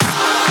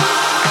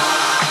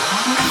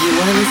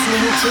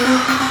listening to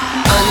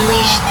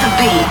Unleash the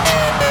Beat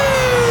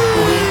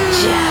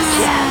with Jazz.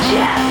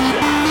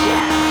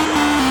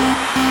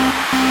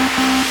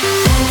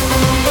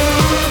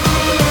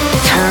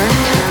 Turn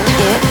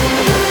it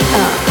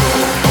up.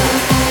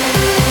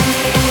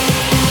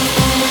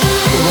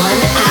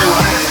 1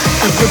 hour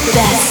of the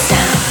best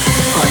sound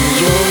on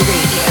your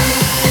radio.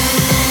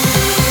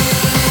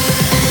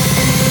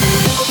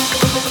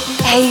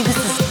 Hey, this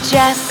is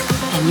Jess,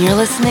 and you're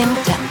listening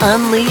to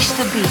Unleash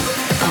the Beat,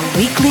 a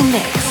weekly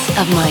mix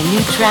of my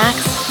new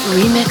tracks,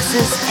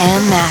 remixes,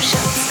 and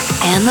mashups,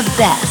 and the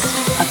best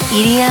of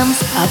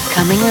EDM's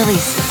upcoming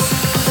releases.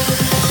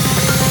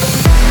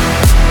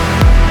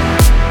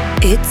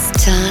 It's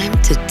time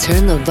to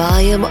turn the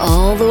volume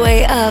all the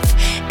way up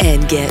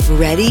and get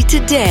ready to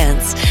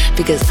dance,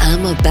 because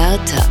I'm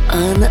about to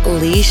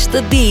unleash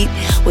the beat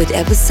with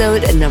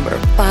episode number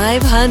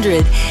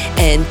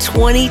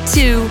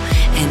 522,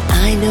 and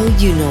I know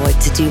you know what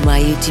to do, my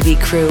UTB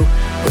crew.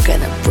 We're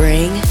gonna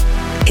bring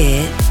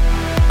it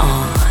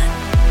on.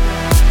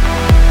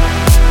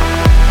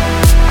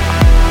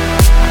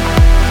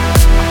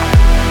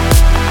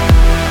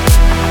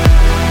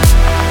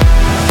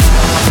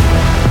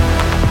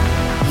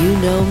 You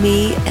know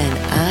me, and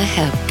I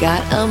have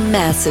got a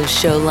massive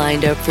show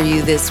lined up for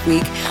you this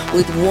week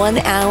with 1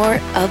 hour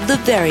of the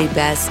very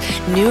best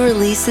new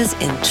releases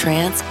in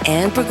trance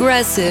and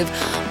progressive,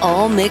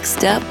 all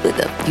mixed up with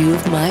a few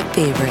of my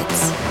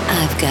favorites.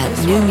 I've got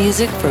new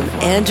music from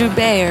Andrew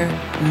Bayer,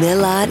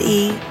 Milad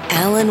E,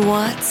 Alan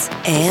Watts,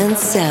 and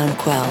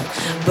Soundquell.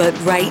 But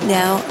right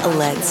now,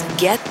 let's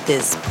get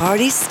this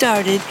party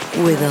started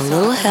with a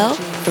little help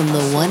from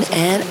the one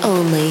and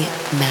only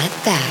Matt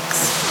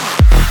Fax.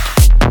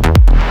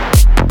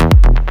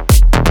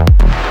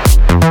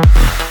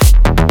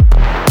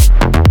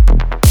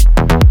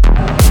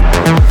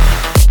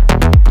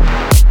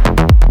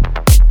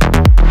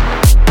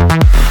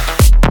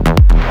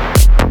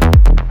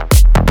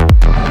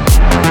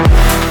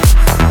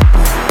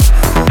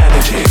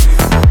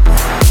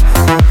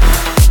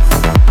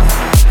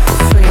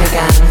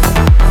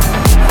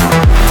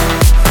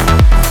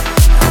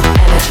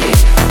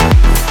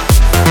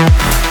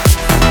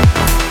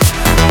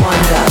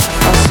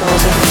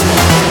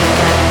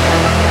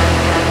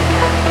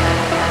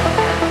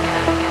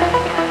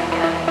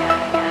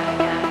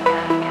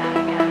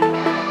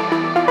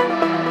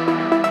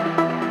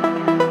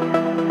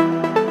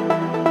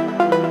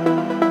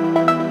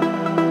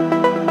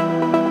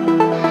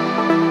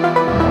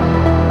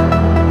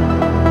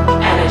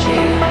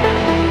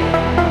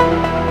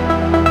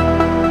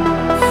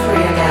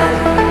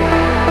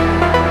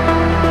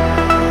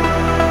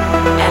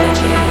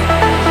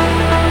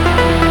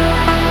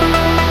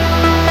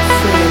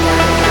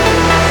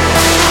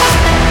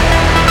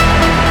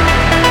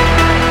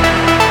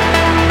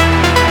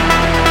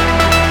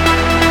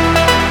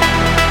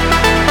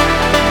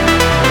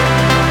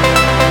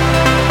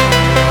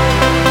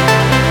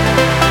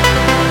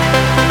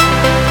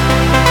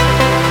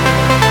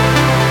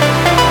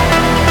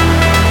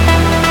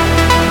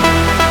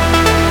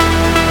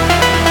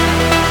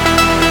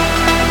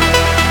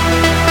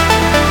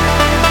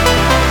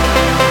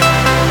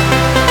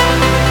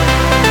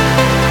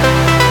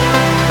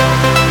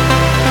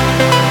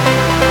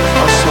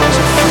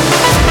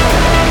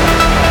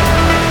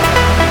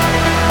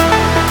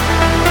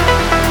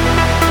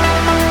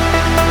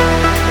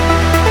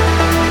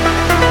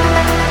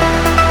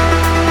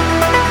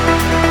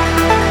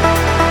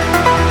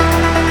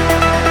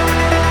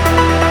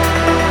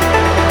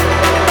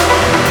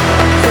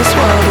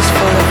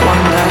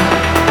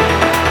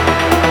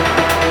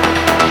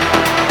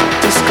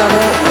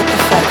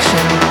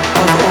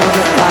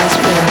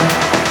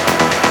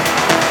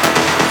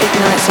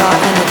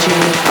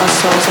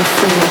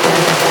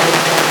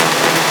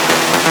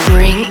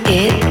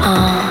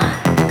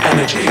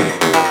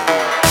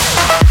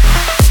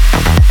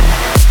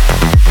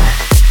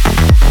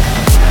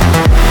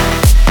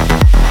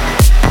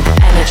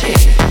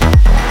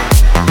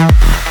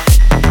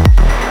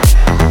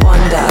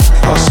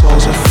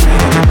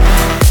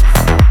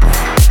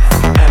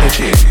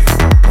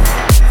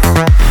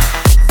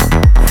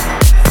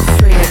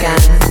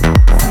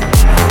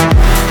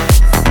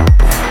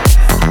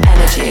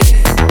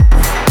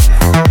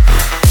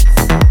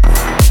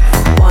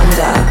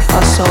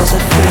 Souls are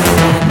free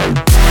again.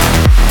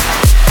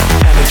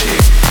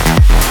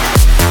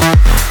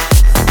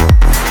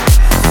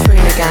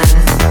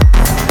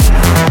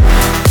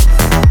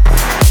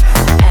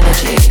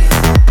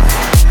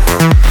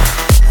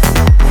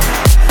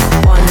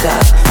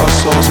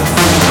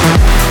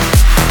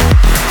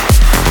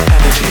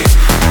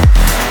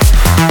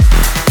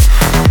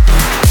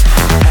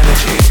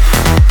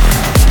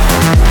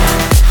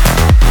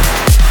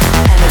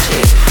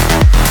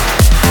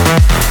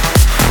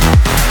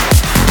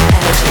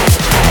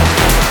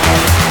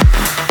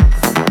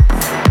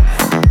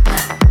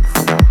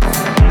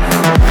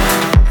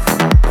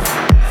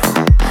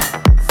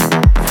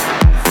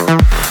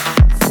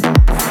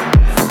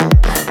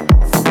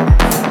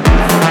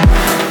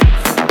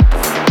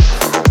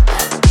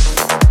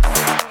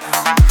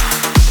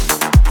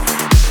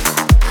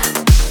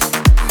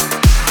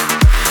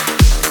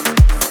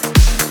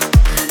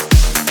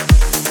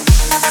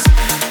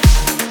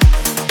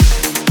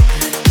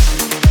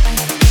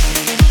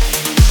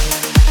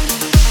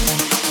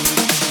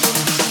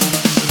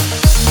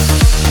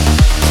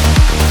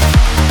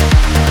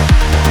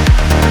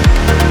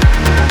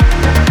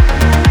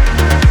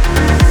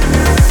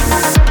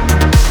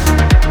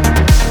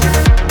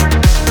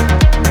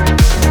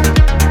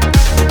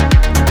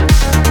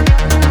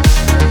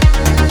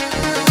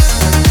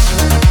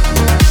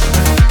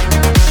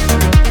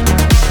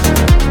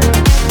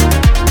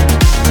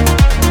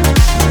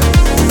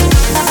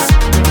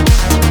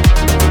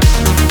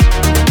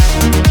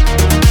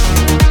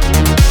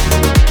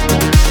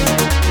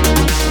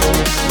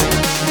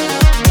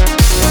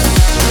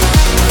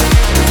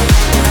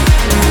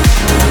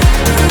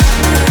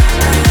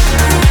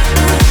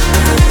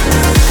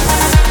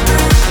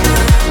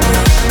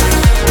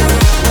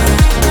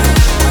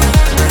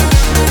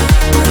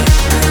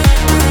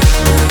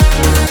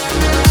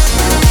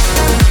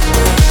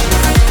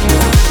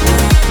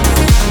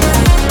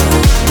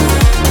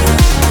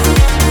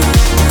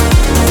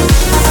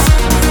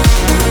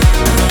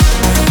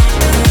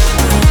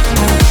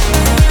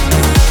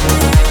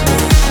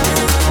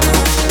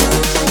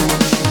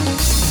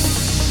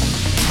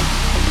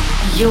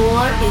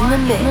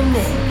 in the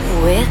mix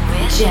with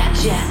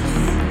Jess.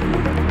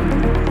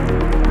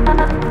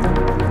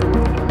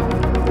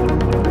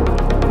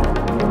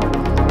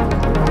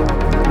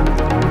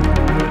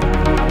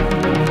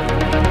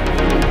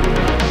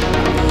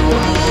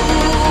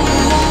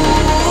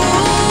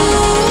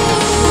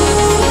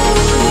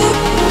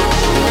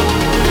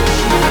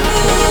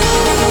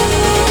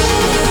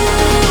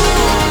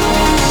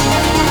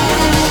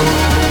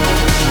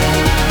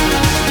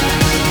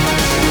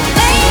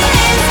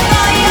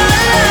 For your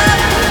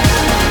love,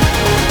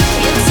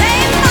 you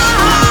take my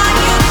heart.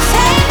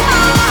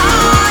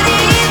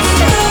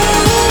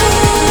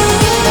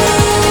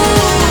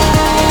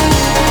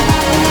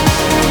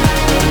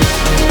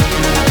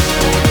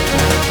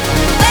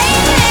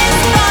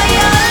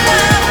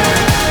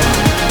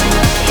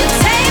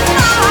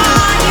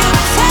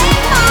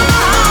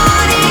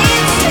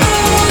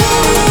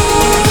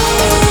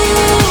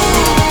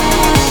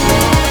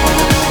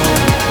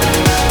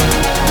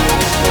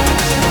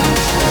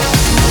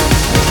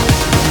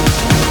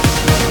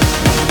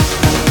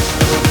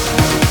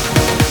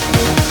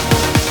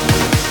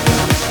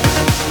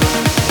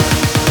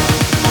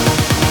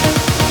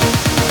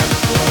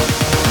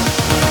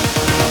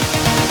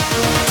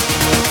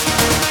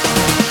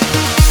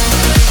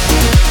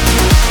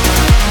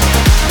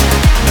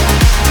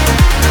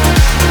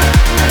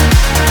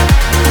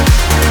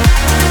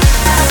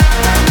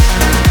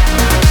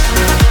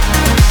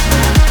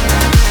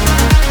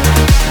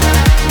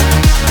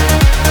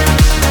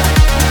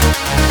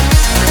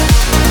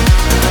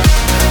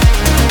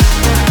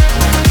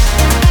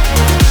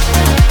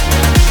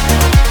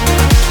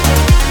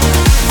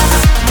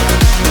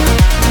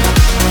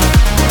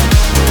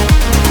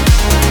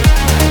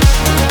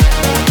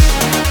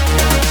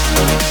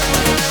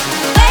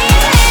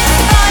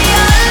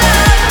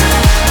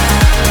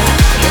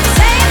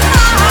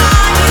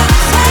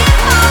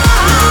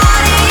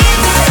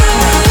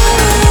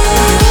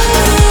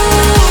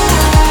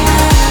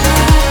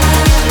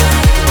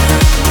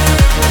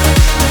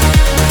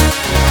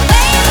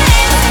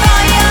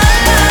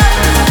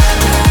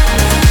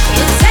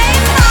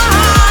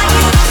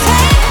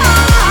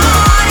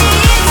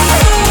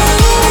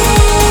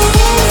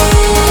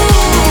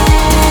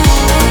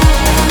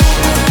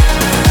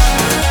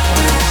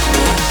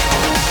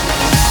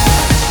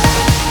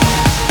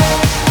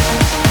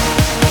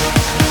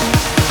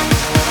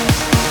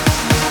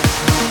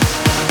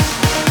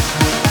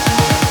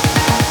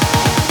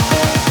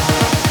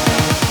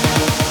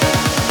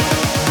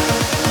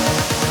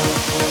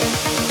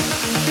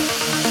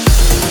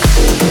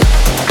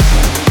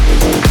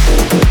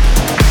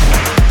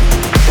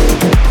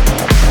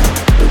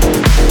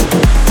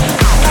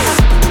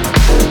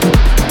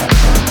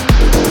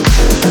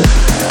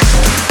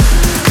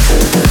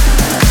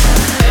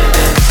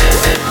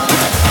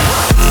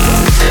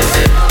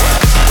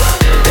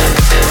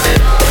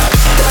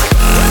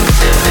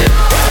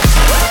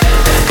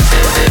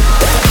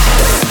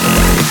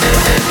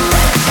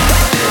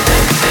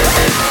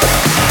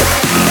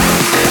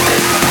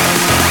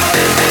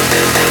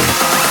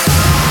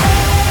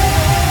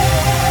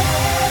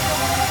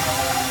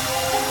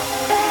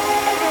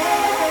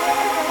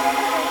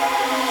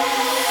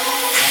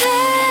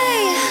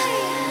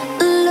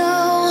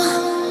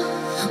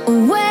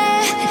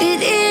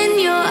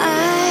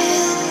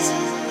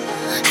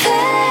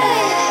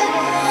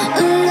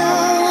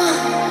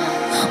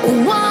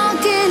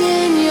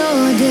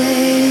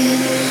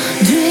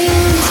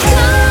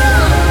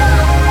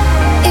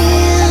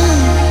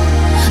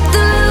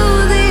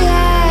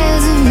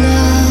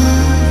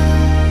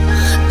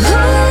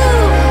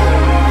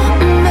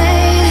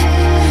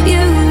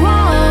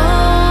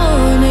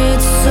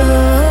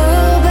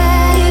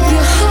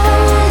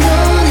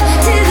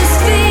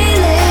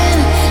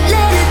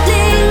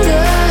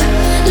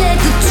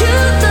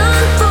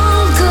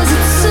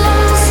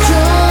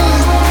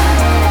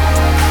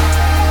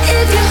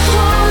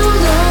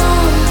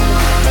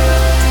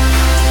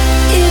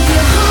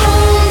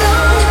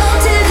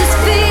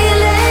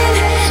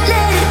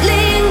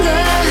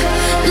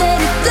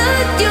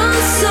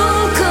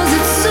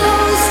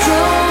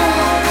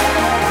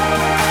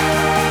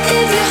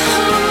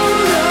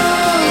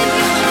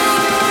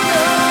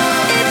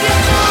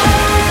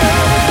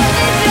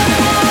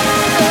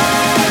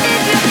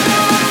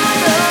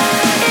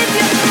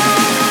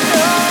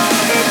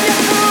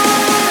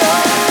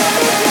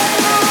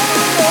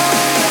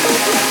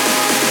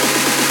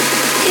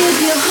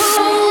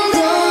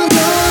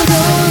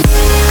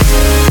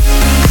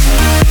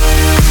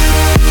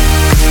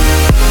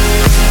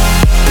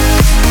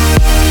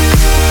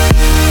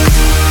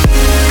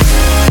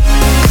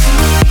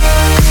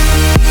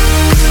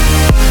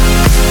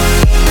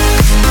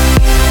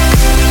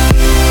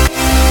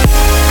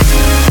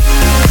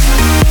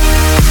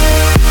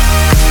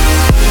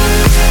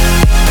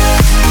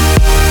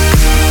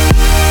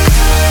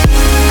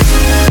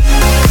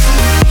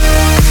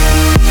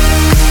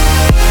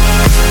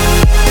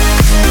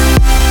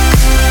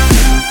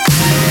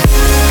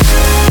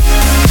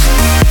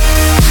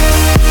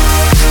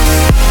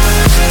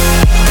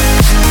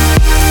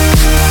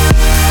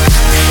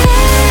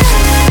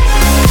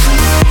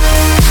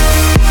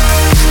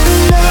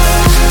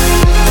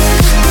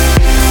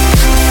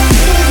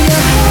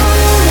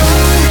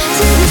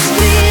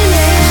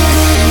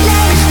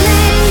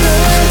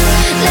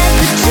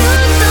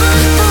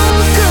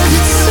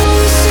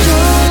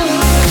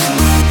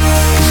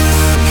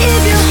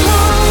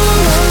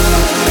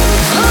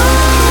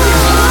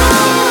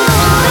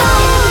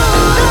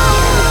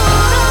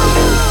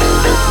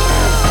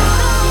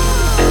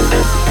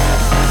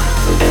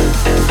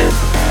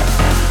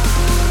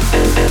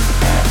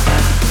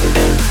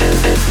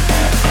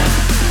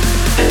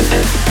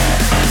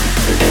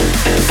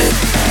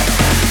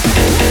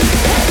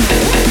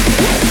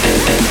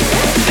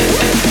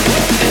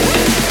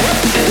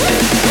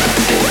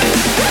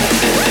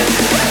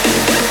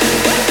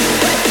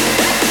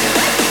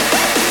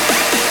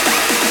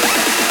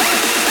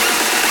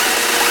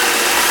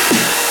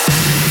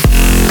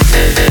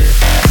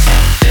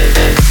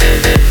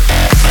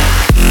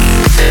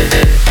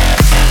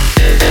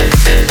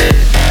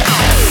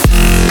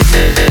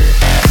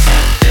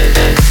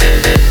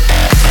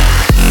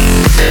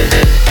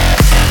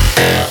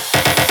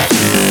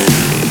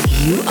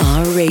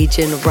 are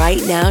raging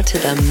right now to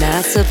the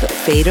massive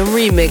Fatum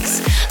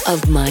remix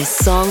of my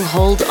song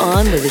Hold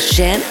On with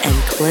Shant and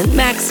Clint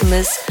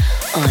Maximus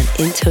on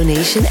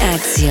Intonation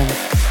Axiom.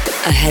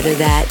 Ahead of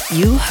that,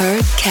 you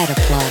heard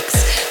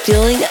Cataplox,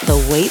 Feeling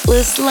the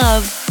Weightless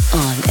Love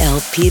on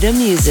Elpida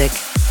Music.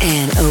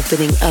 And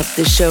opening up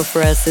the show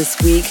for us this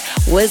week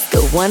was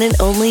the one and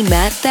only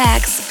Matt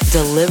Fax,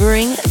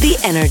 Delivering the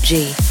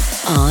Energy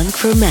on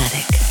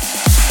Chromatic.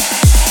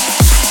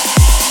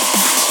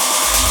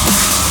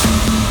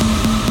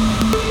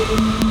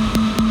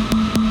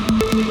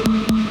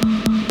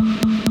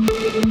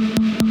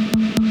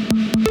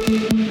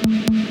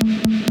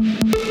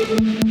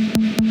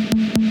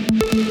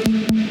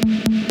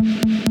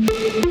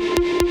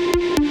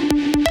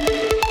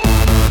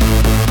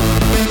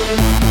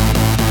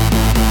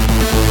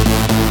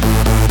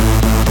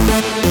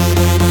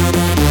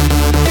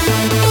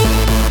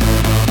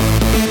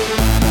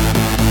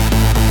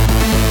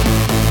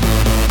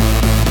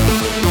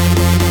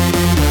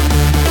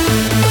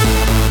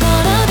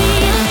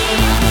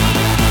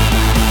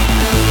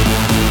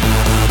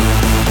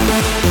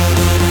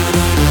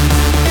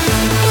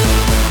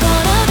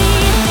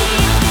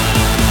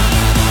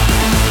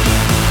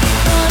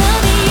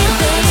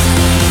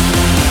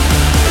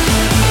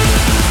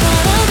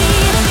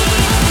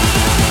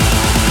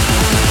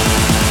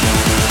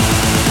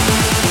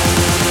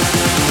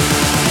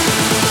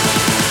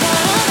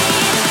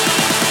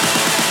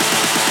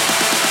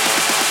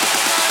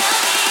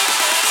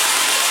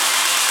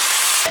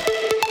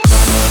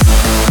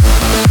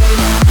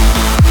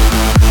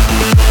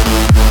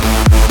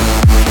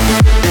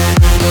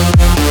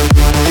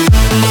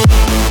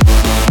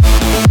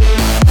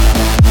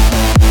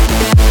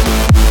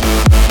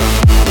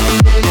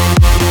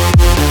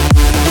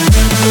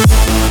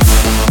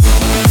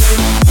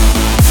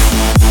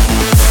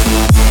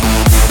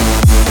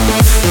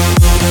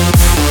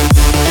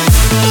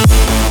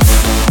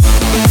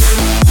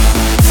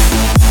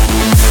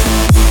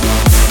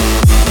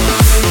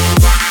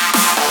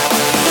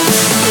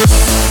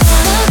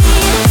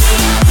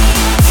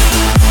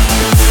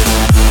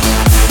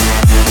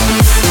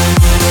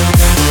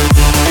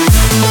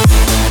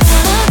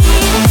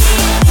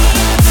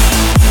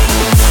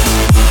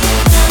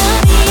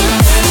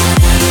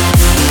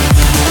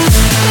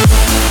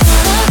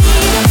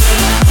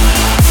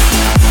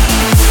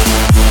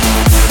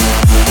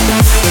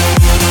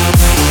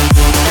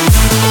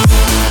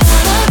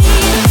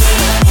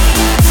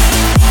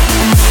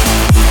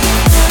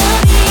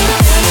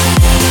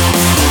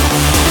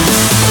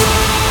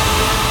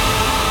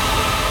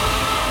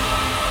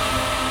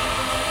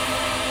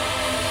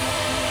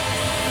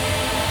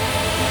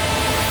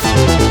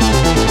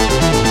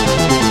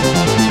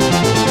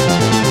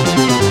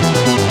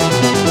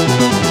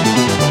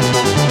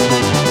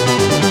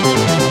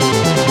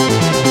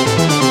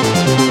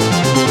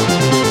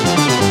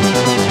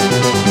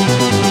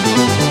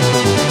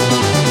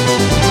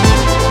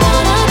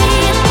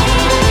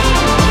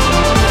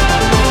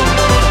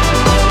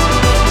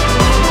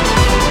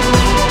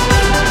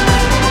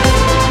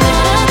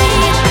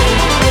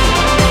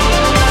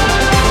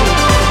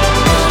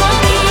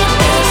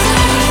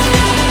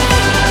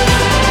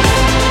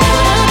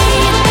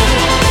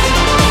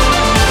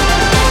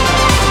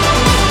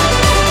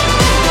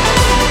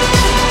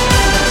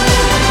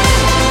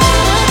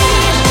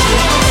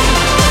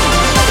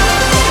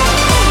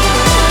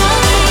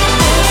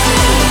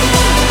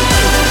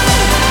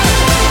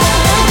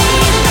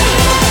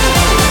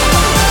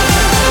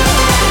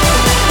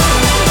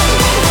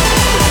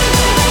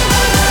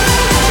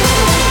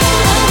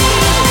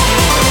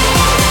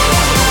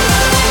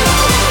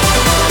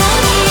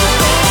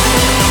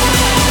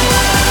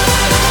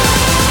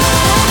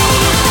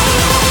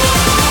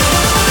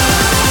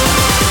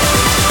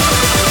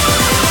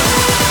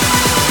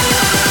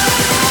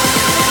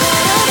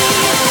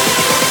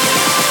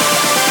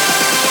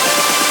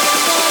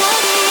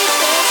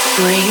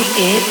 Bring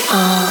it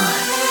on.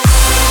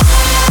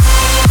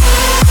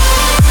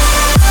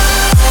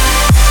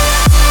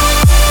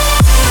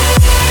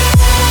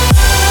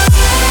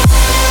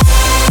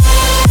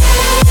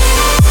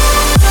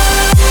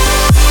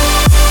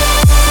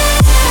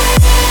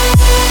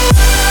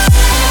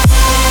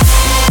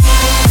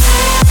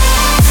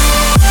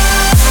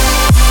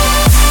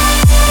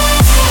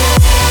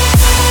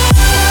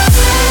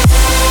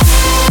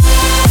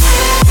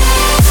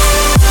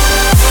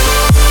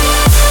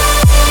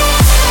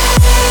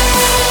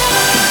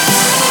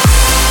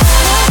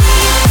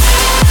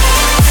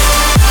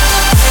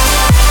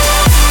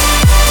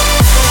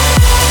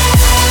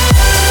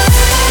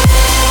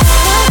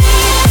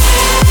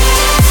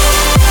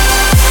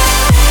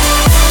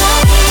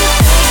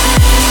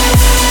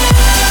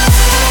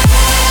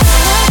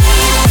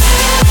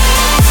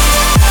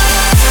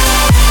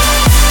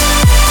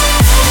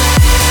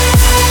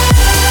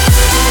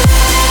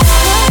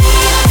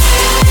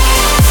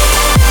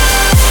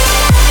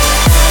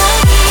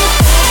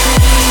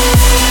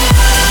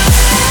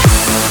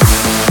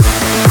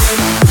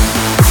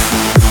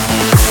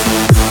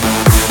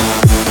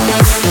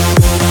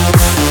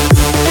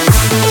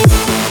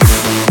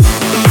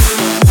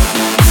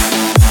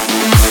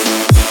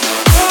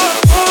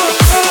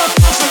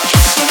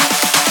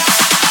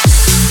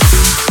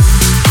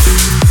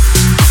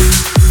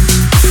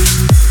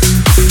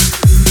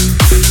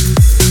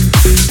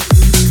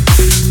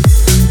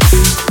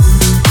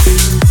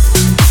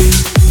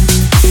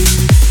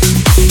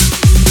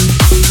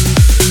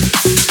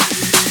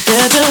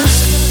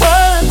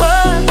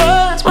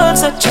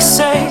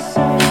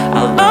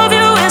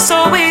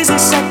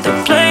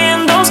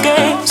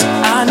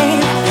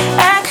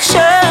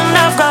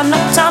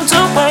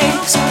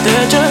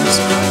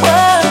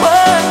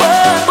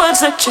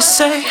 that you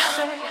say?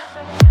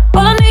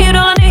 All I need,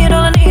 all I need,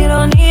 all I need,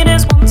 all I need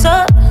is one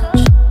touch.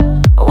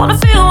 I wanna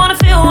feel, wanna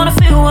feel, wanna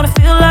feel, wanna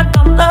feel like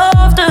I'm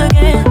loved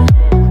again.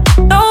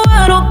 No,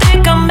 I don't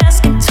think I'm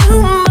asking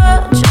too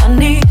much. I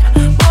need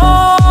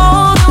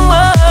more than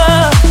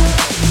words.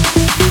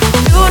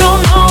 You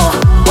don't know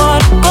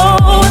what I'm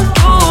going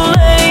through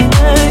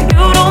lately.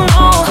 You don't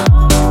know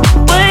the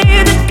way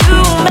that you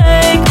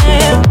make me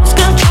lose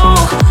control.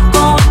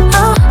 Going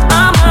out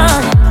my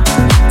mind,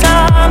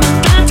 time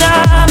after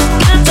time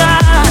after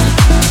time.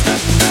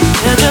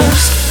 They're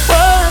just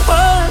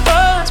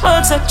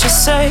words that you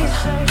say.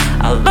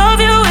 I love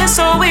you, it's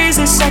so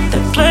easy, set to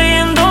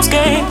playing those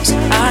games.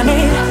 I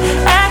need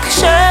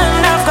action,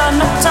 I've got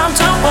no time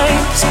to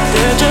waste.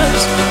 They're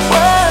just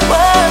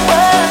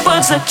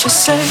words that you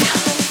say.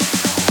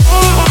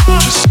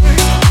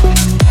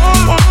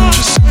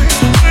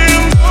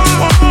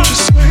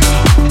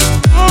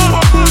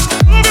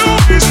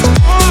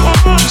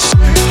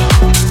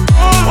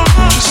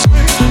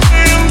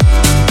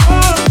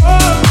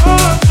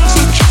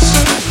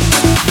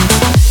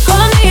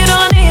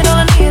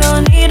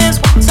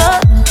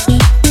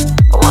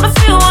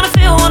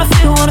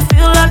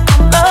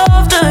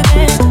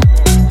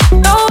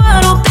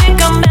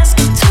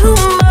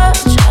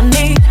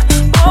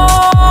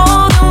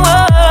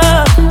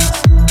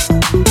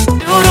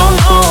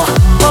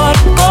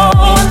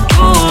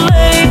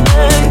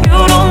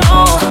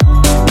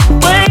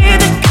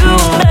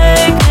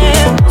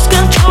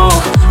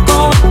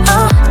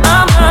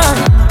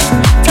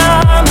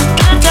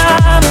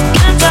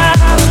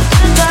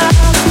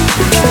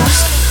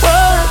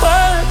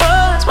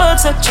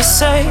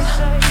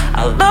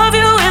 I love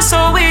you, it's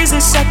so easy,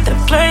 set to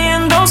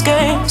playing those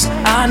games.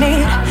 I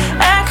need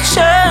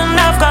action,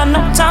 I've got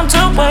no time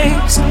to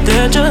waste.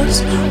 They're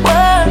just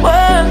words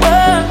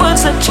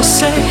that you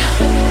say.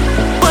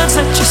 Words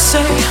that you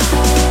say.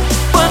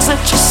 Words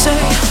that you say.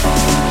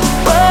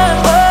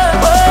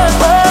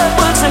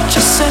 Words that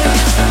you say.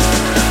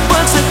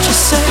 Words that you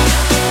say.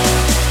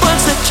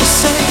 Words that you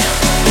say.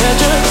 They're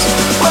just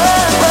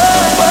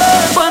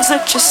words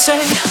that you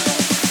say.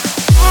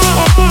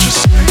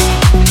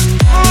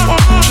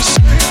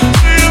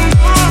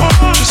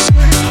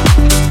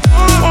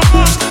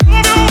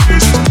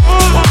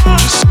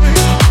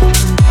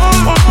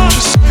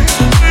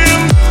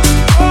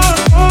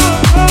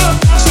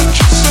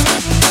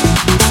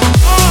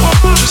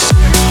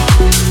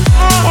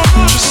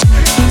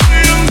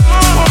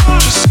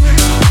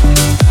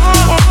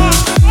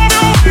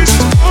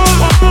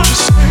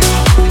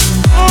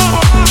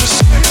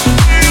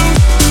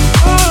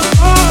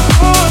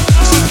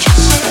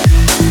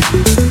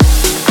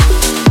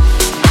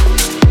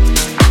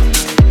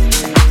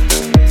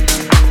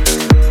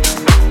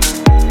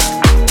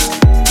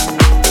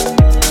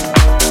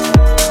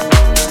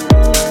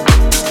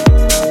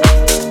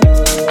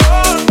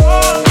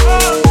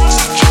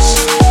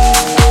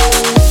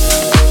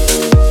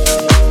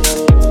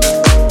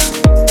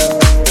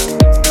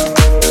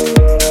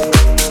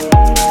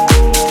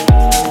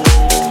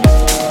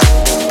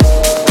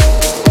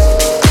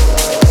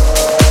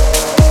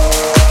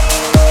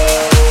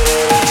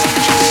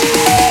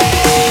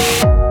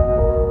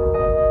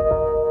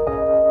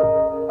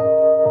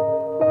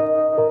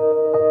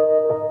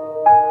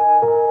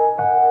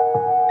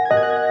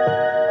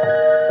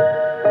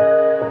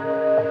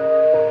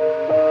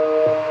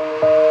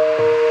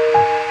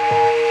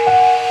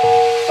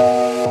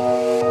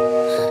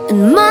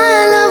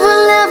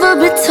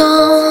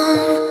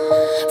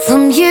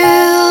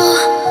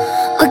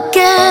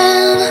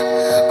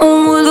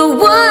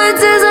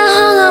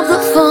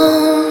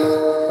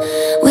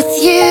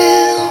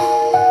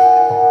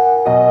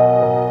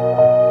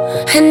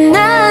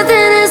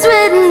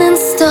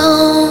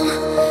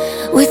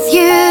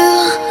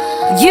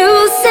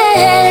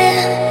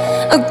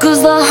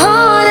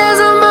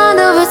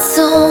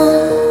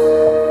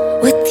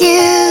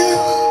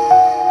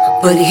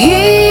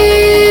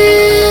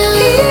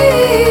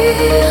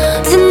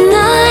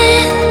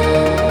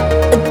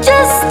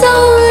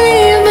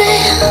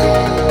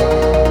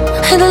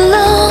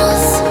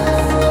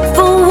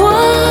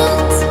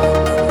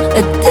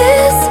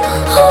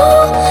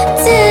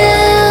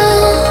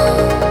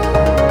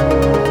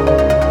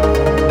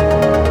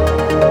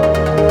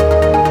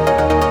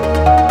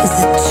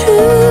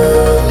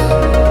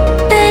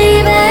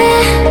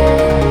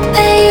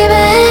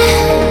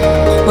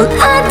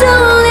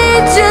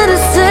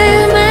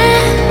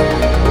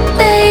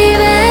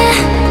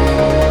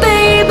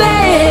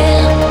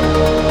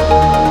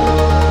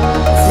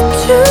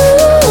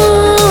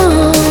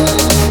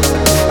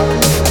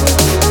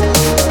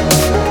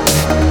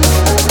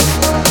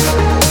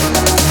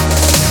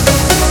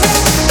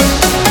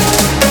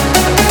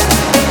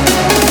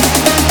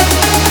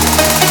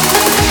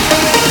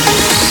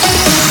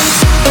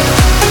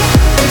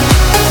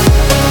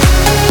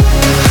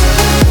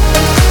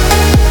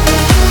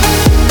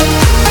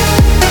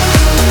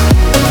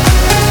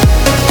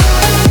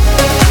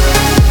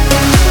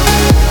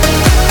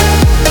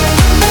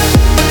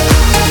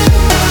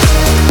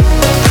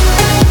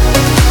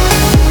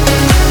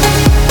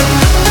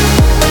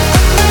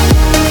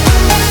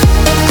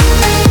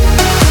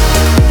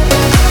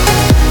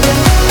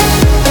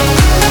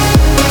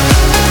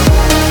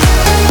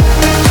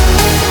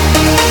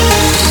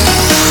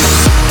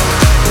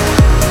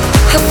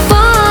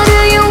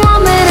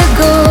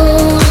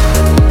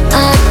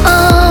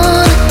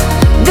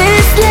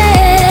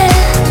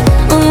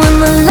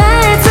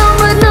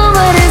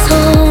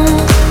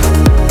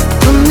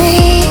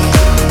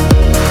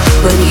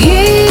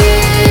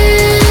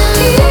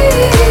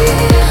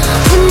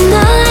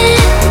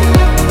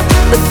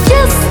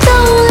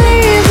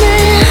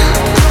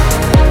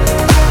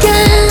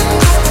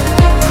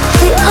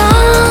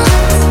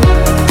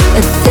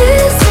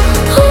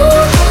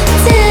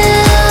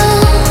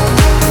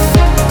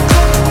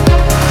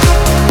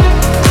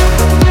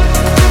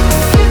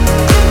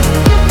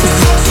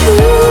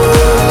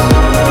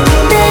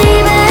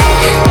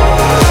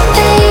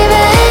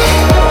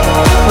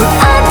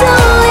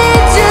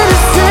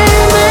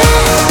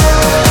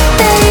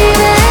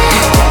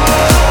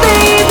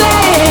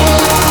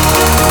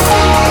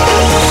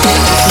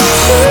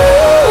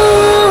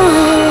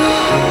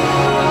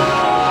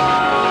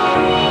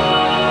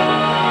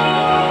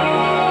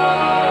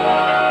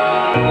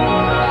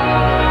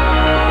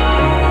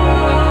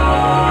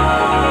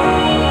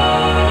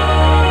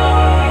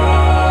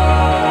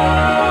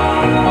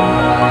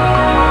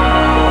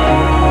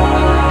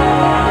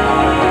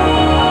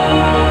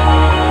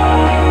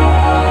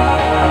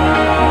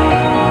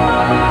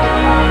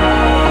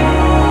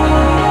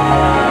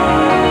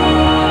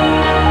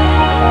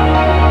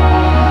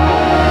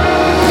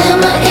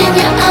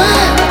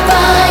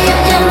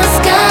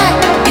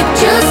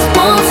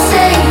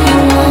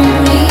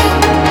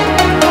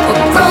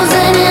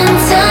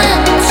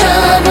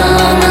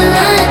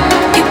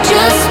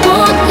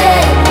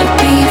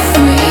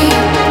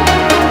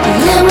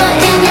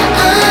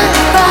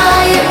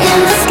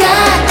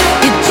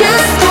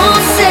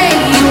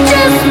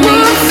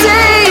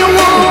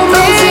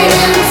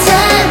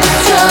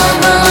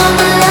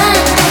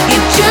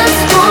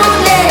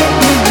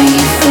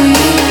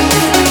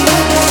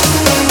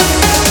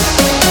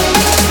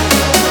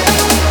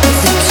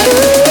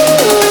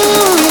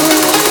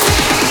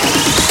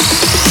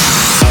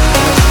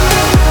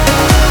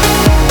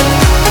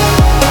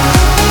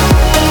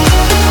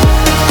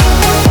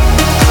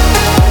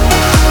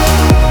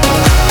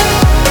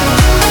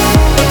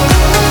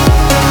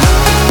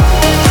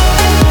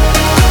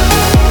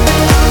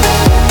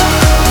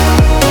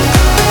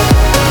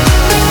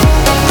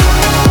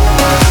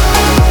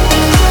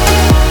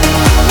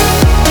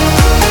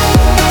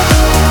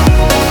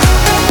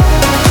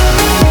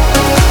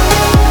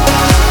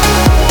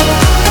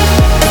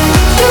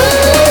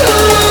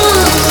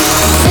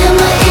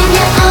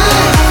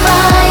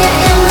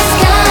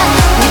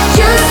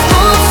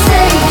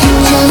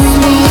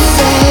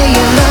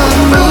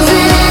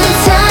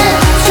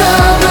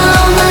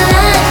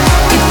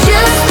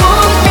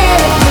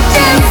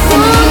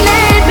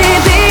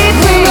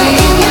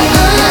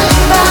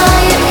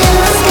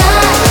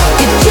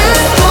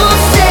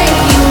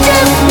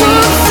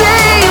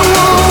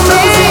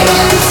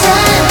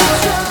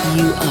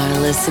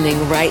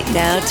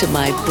 To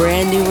my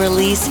brand new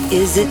release,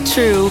 Is It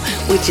True,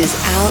 which is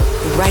out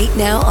right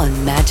now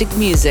on Magic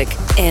Music.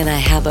 And I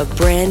have a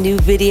brand new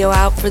video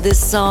out for this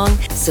song,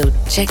 so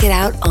check it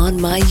out on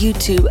my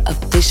YouTube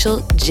official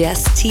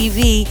Jess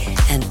TV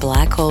and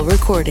Black Hole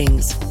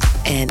Recordings.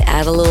 And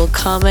add a little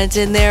comment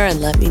in there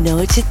and let me know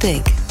what you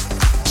think.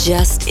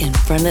 Just in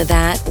front of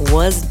that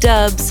was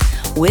Dubs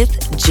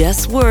with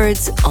Just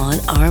Words on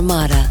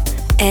Armada.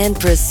 And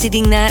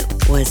preceding that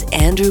was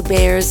Andrew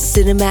Bayer's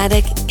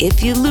cinematic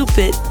If You Loop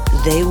It,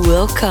 They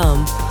Will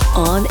Come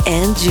on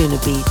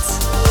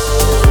Anjunabeats.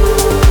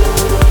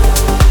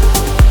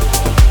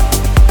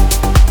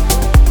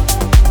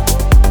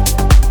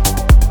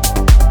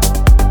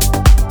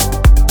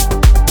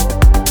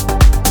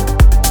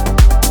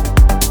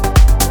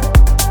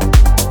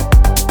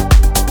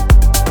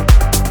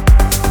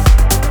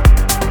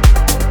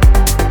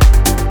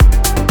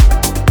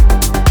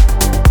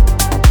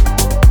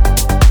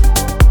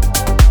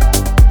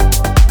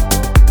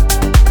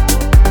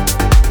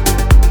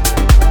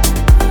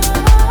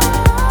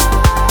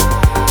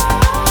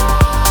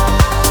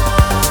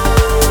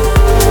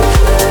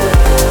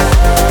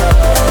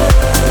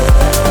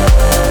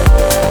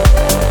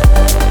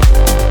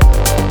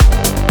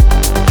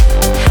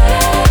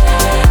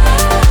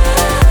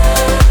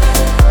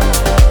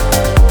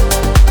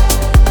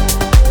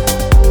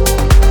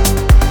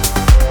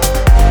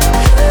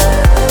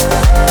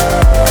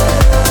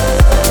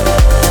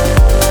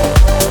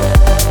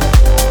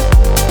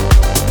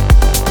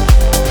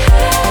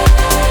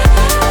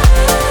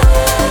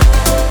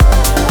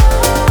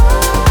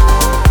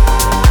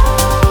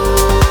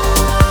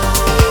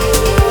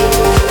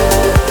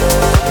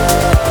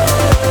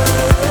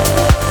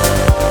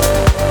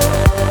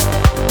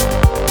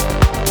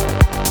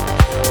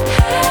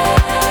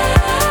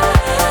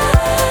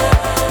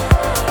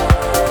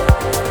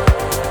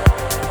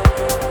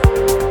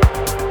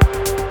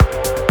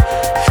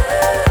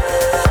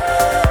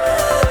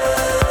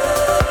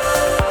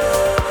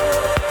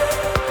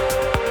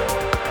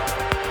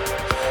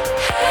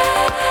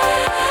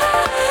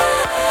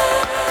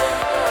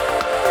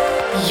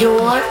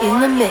 You're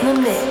in the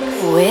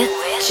mix with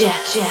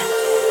Jess.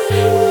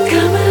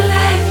 Come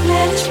alive,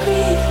 let us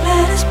breathe,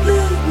 let us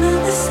bloom in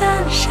the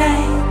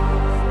sunshine.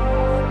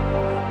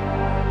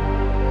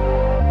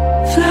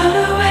 Float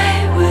away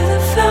with the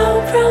foam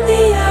from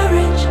the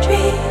orange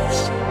trees.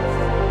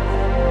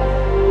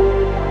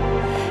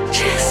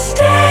 Just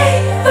stay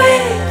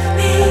with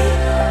me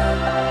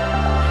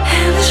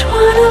in this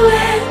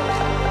wonderland.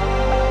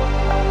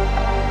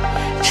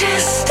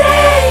 Just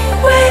stay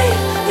with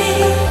me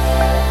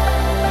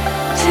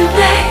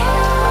tonight.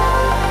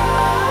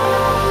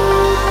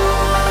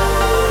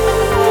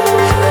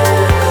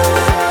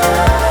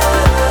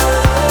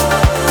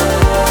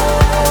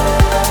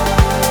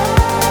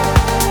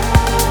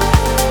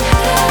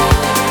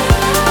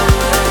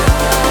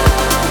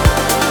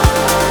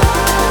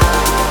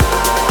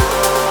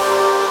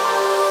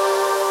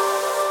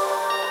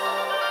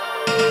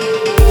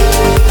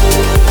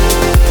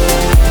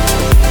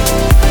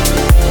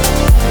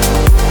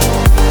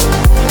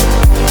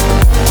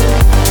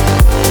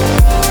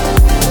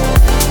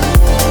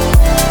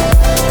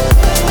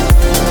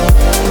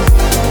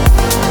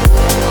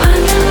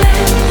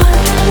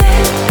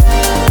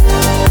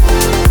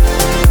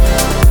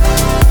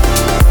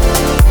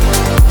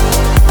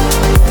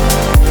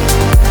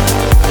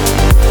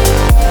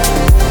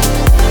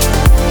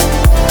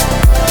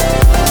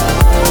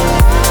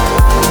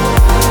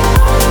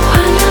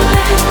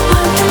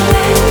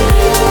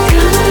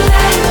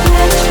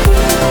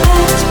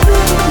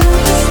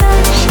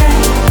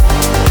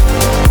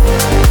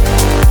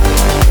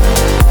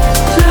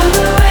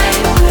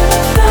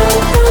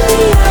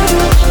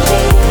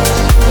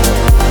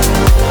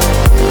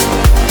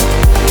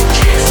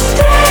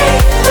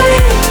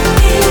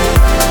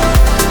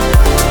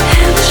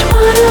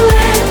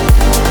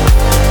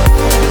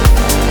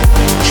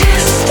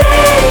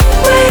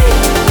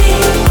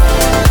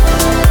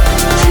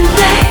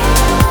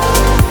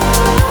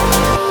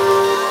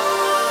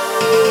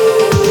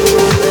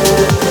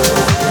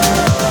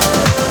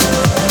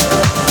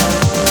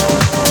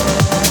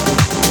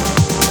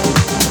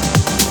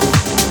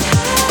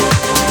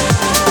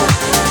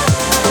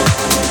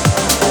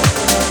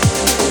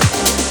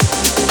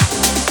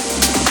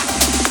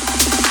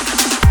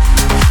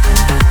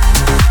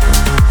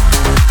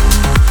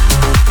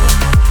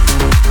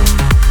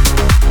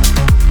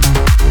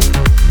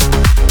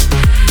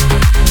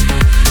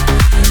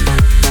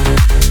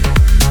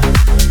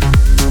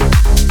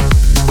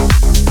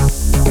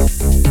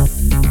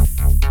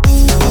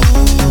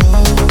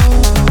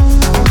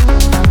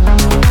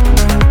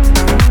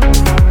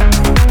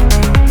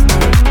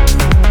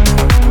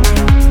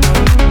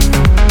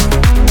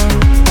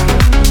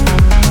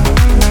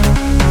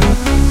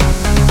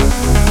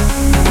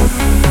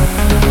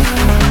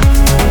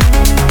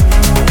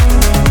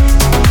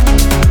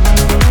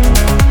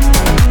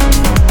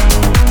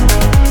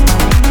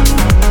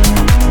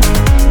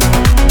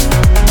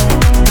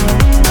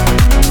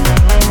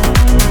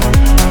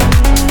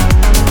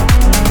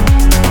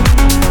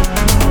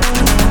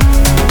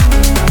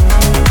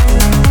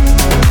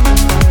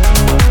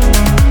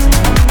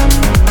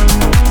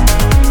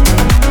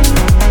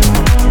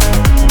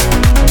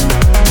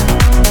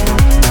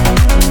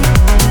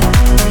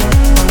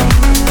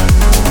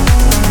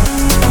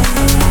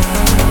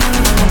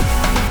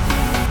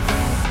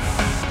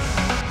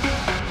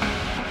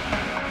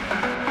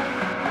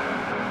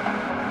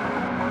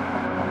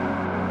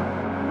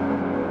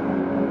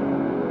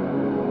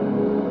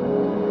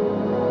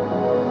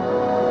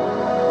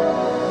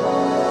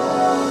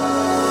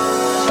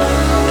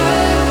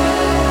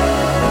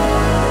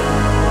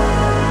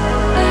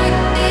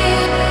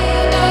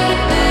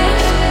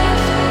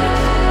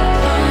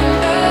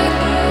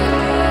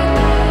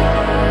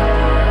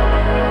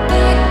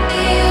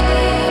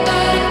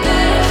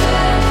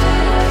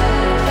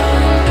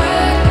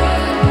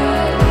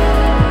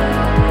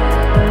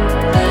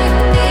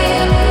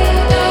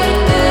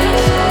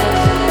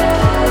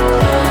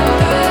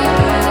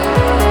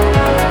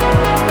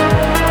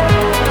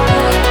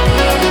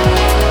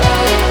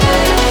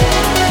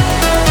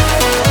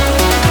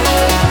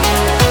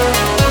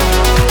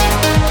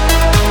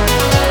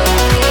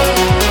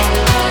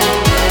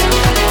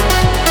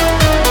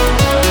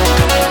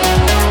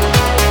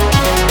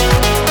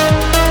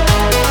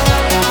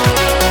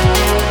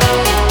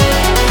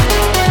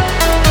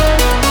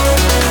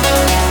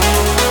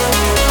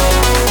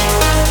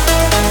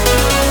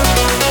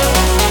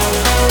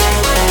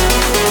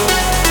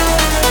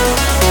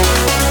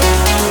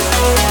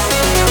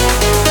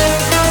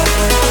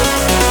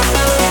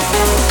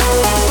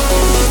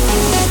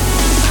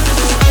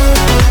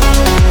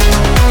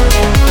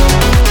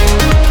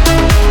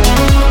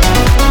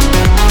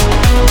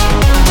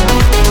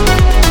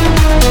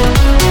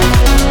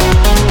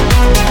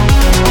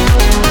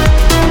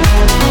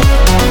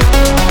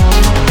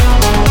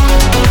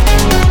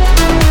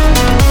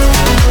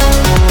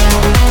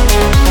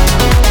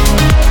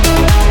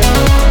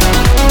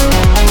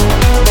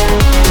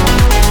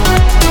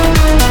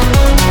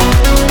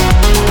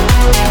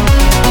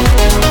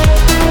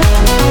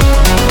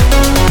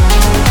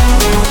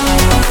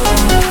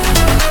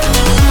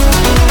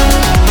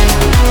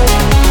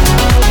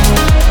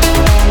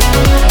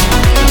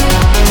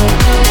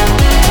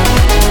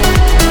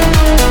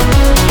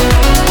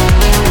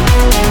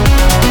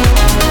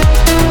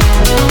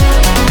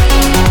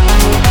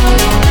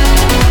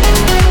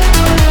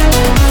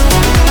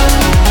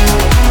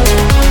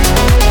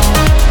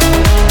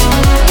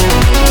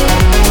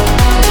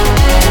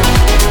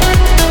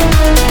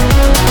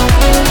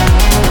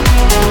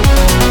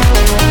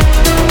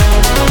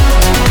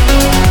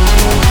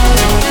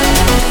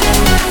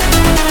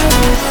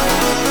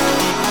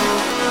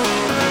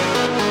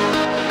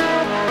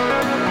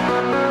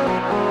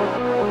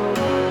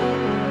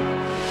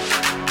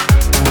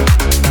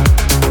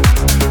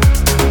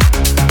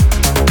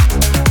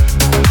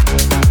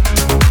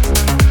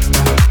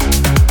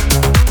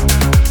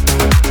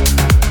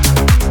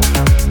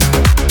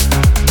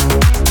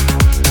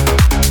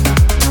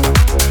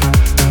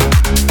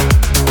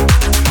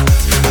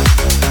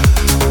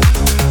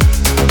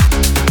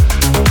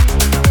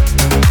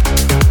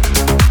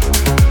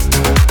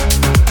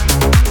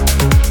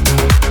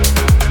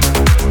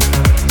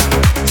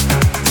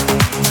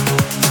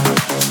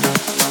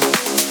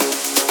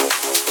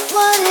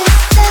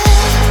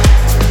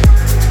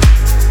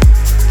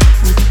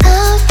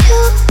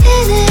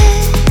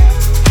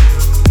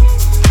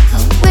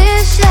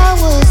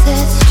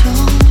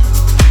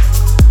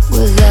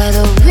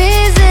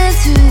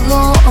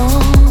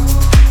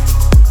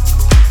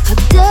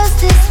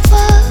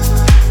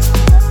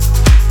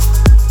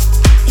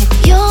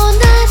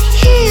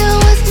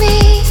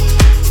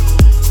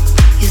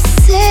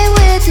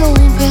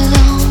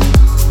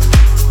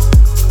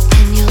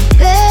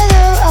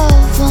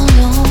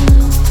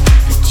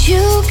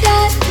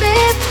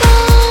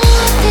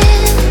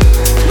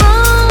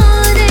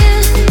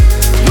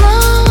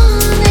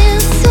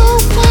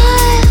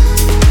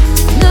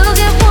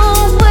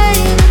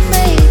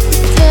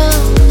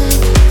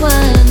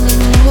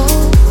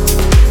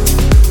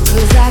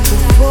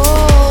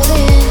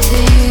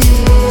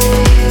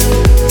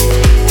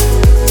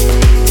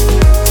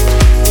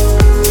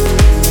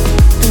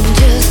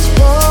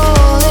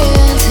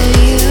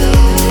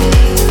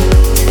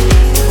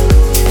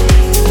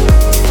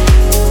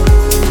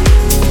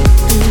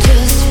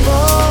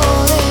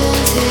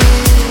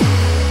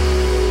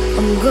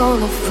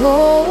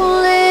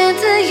 fall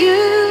into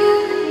you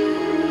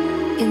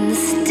in the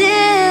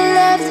still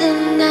of the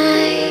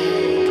night.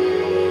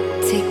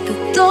 Take the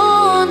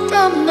thorn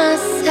from my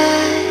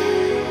side.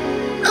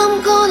 I'm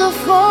gonna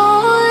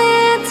fall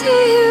into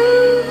you.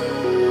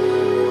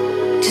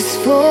 Just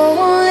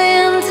fall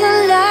into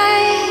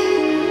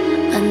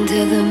light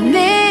under the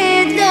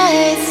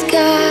midnight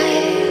sky.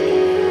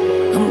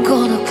 I'm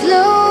gonna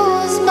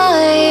close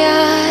my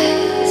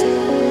eyes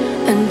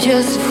and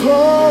just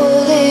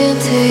fall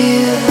into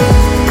you.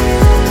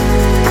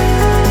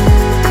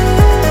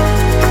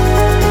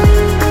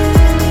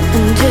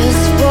 And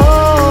just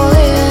fall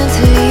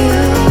into you.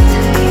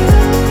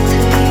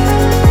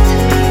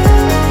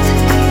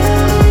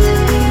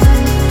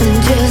 And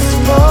just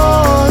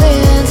fall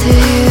into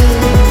you.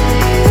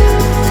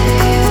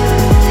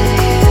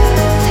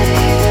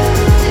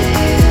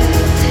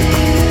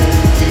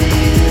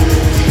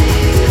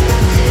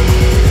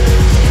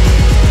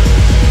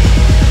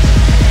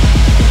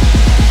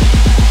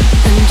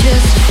 And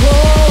just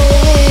fall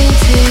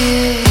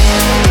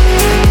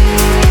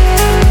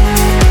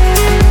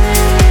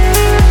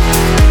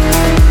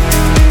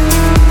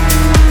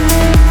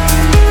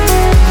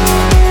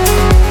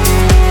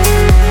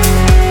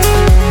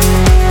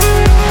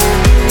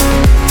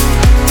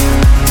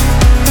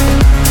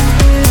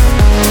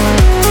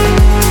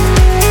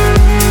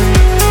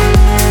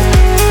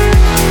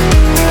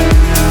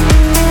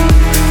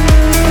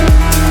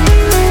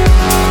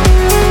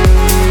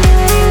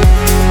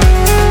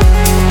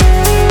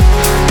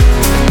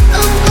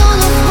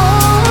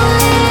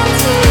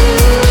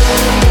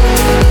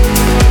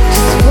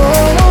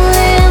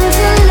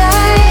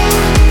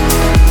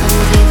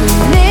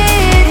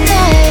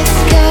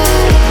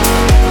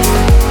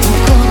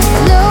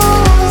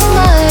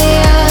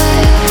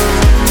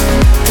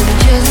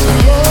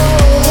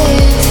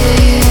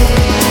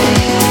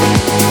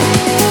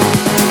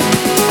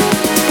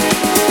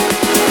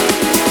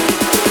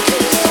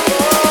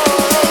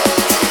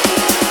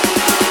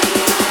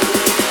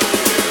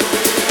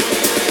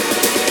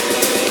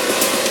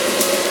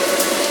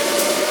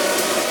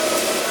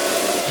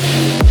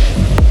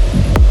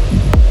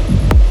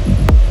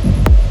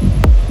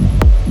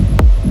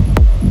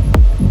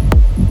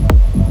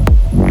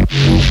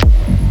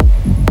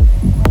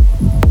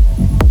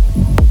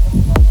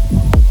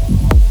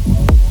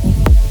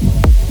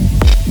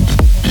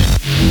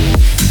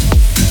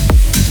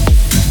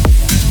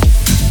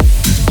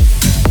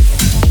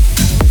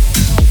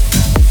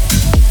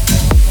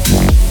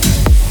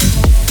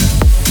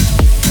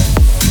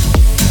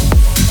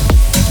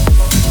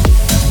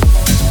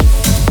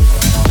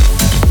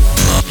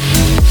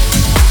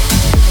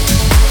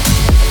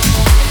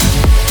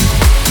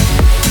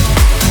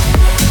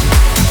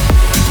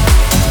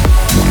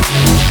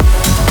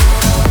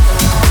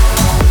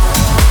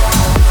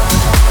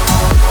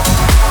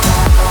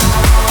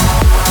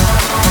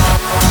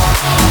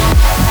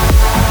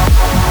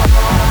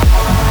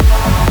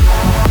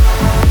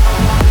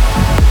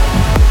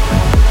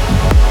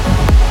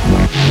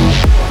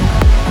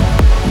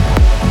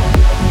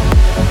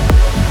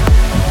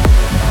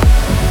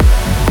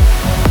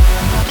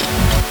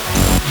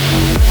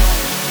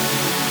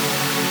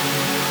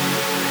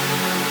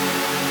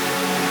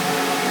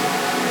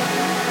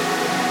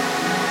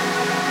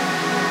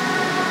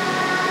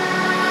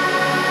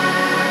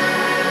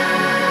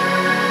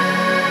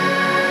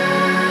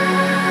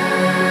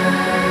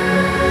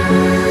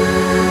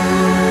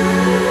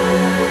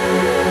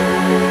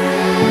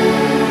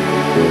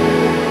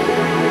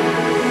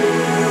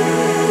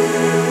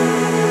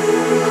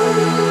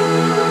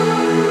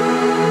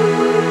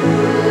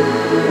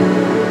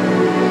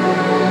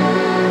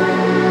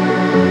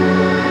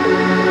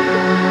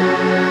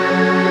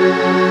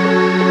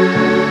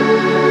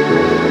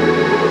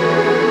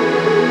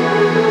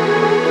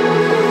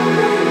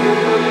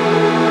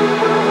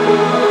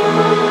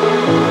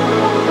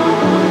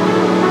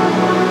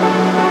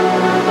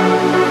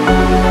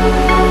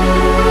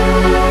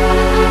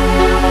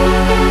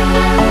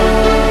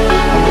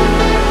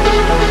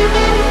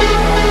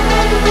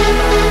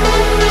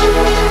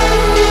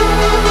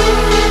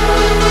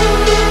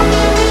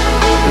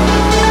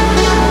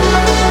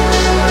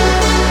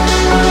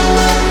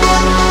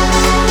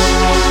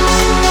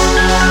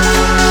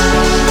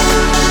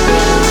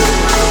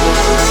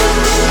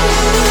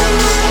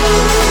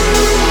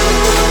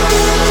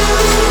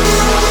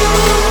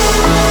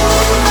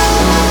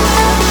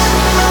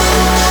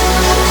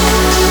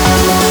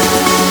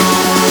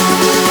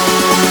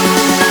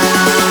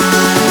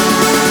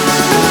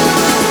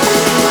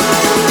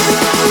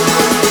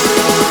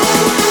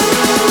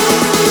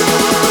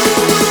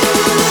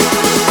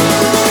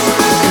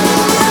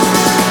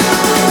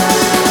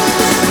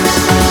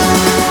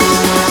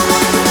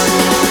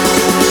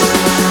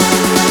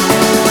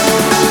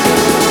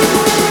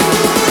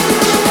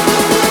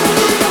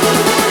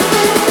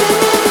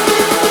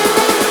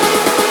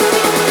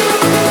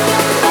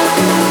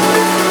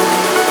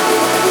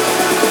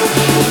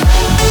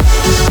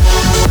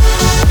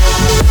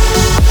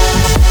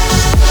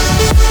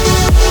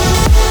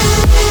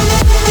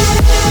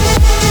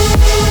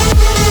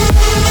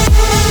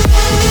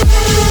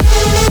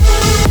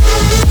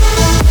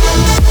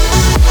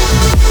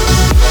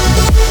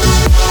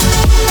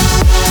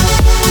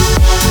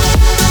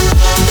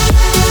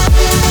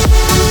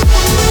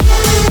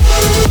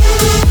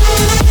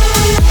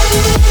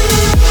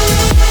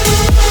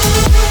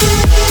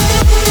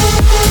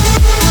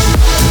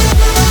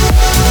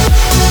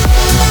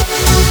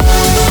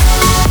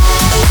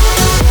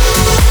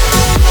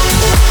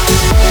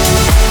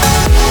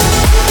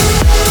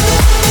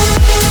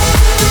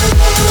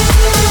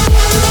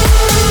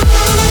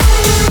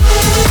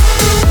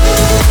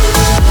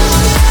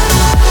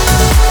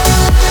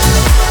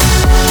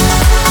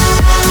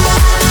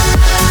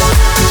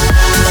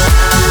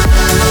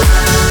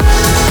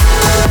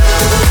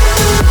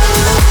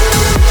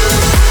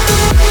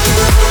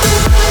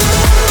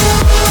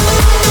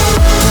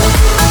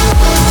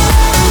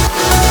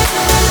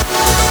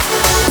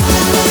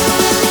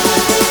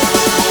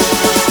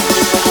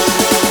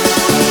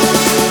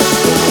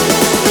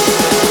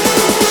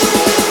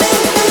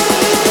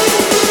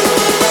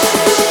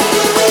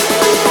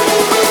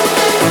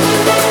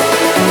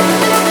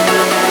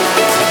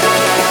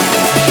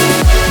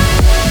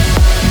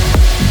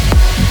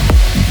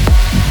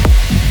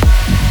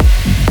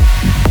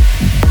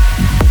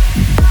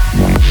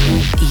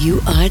You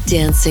are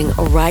dancing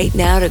right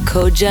now to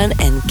Kojun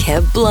and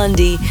Kev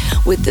Blundy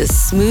with the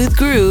smooth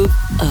groove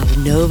of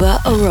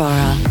Nova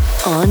Aurora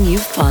on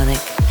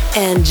Euphonic.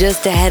 And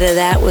just ahead of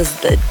that was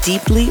the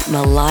deeply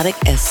melodic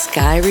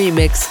Sky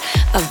remix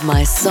of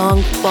my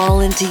song Fall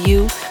Into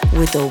You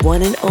with the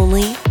one and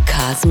only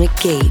Cosmic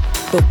Gate.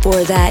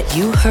 Before that,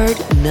 you heard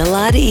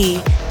Milad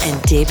E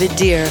and David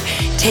Deer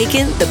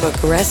taking the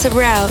progressive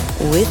route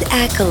with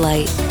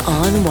Acolyte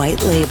on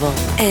White Label.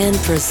 And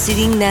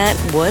preceding that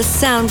was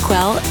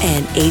Soundquell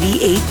and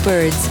 88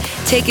 Birds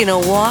taking a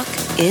walk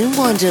in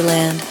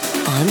Wonderland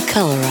on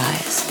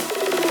Colorize.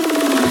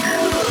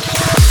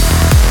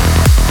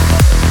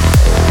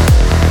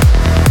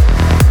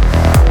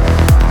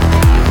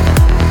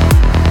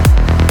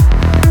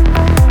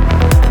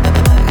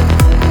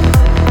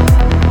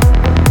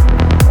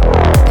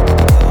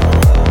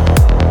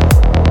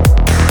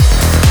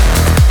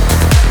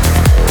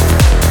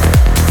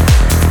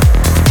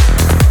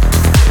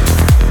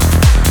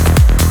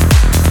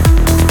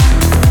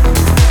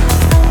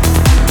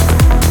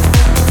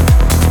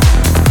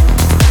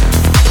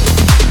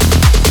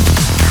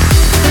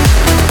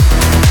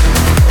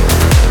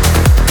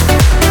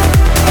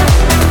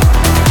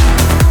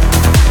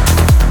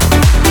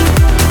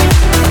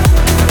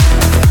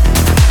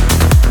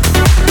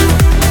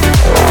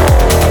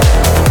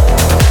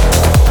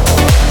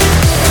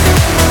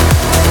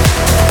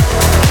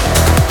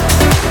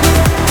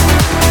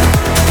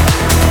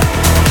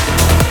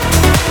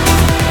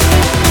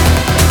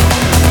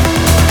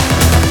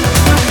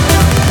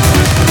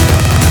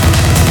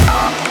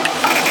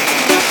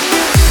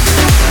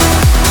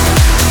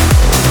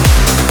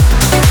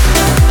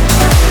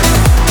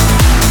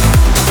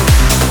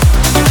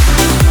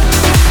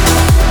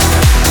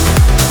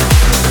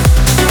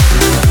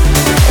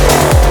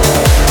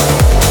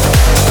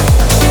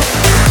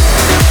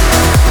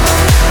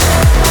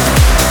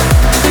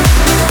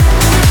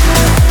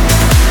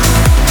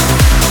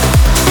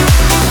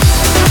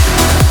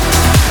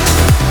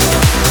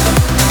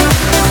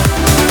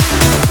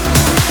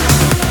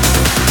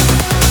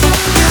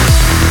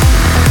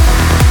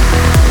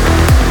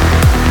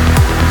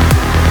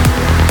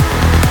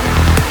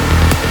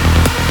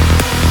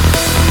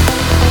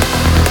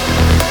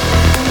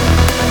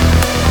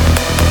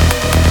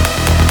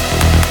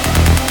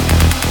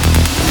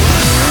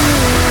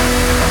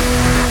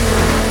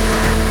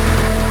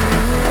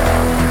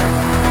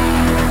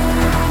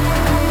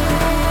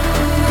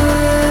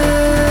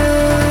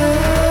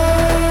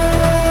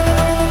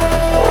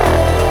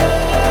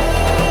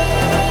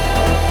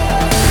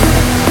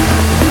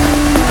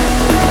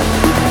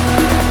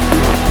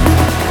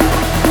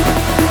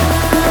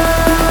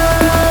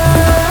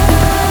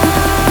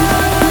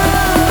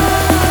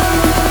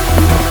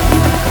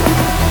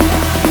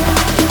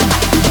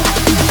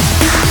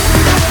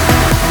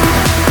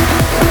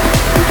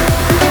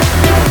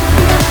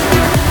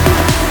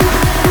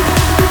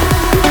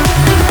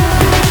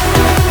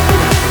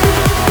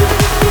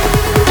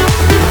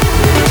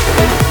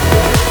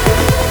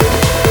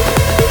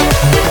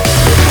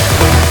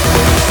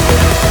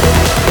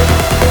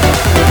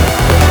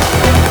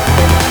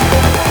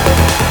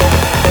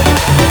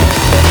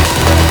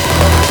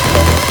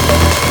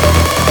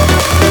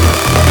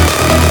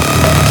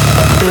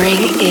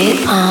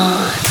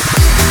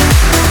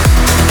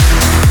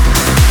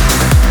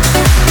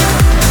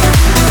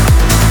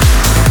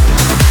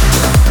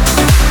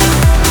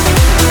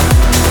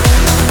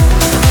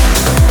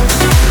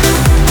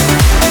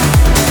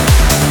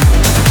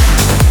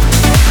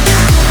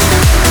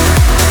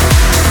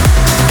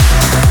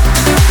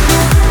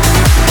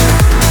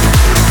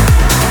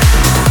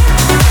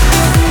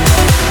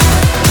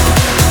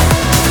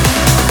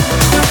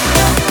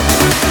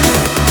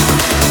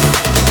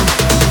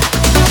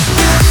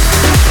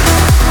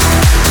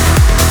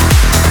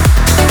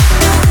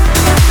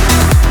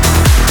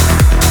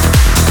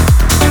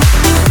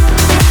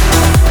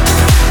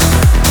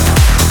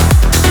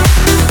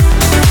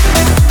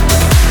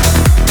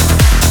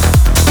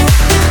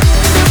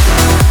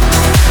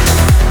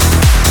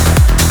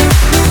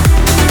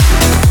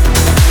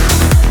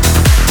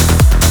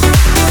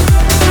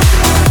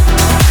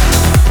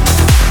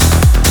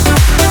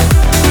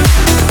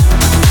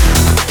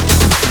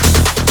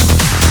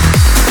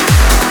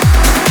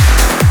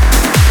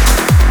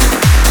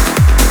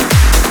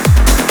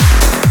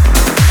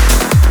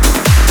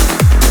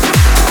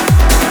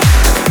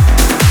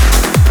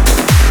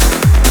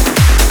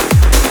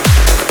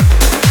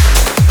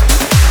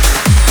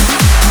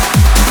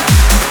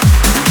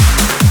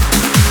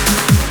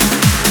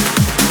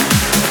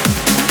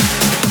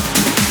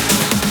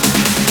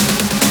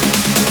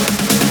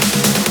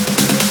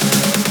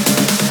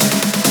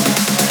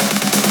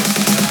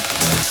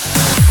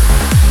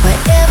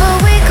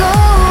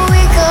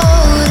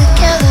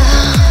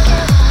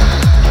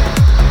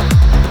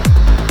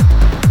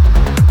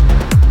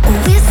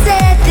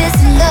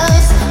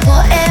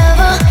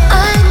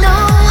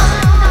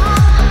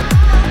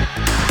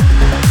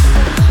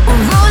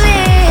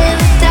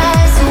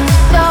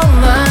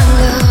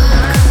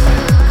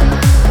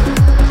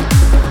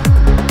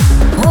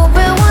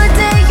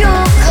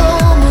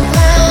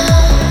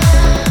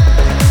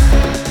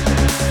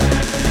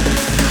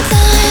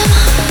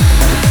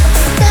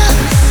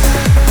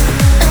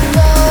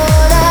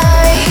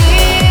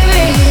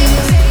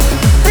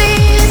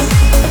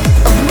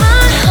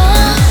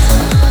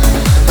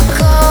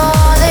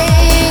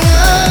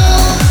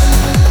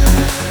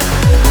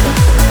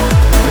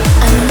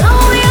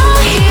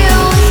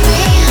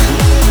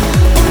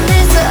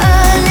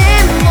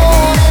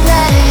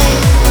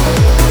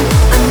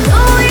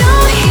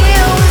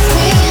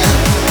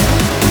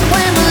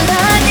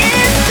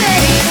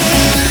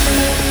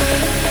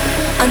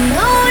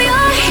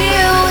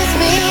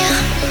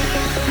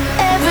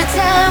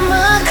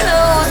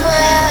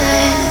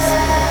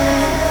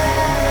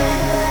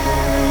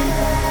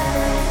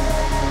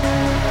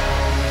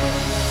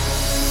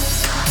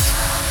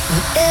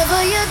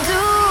 you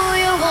do,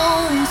 you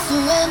won't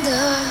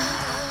surrender.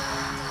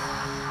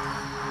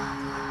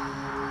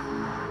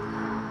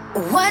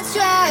 Why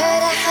try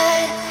to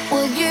hide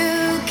what you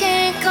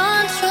can't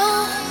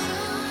control?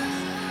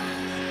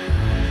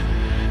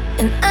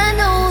 And I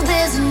know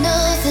there's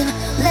nothing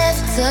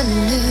left to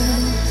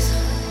lose.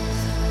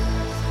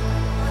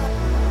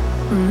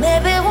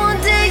 Maybe one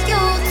day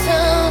you'll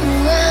turn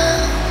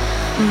around.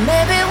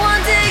 Maybe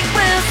one day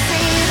we'll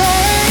see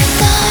that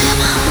time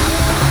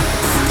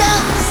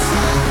stops,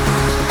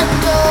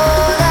 and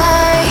all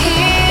I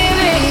hear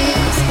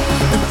is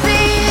the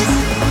beat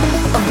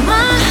of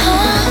my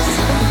heart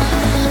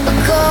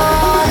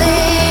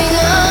calling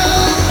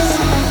out.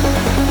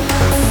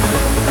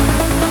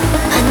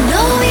 I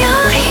know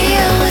you're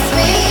here with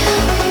me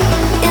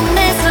in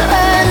this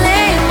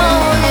early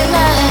morning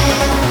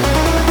light.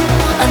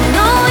 I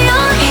know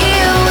you're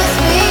here with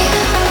me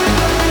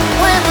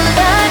when the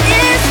light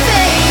is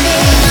fading.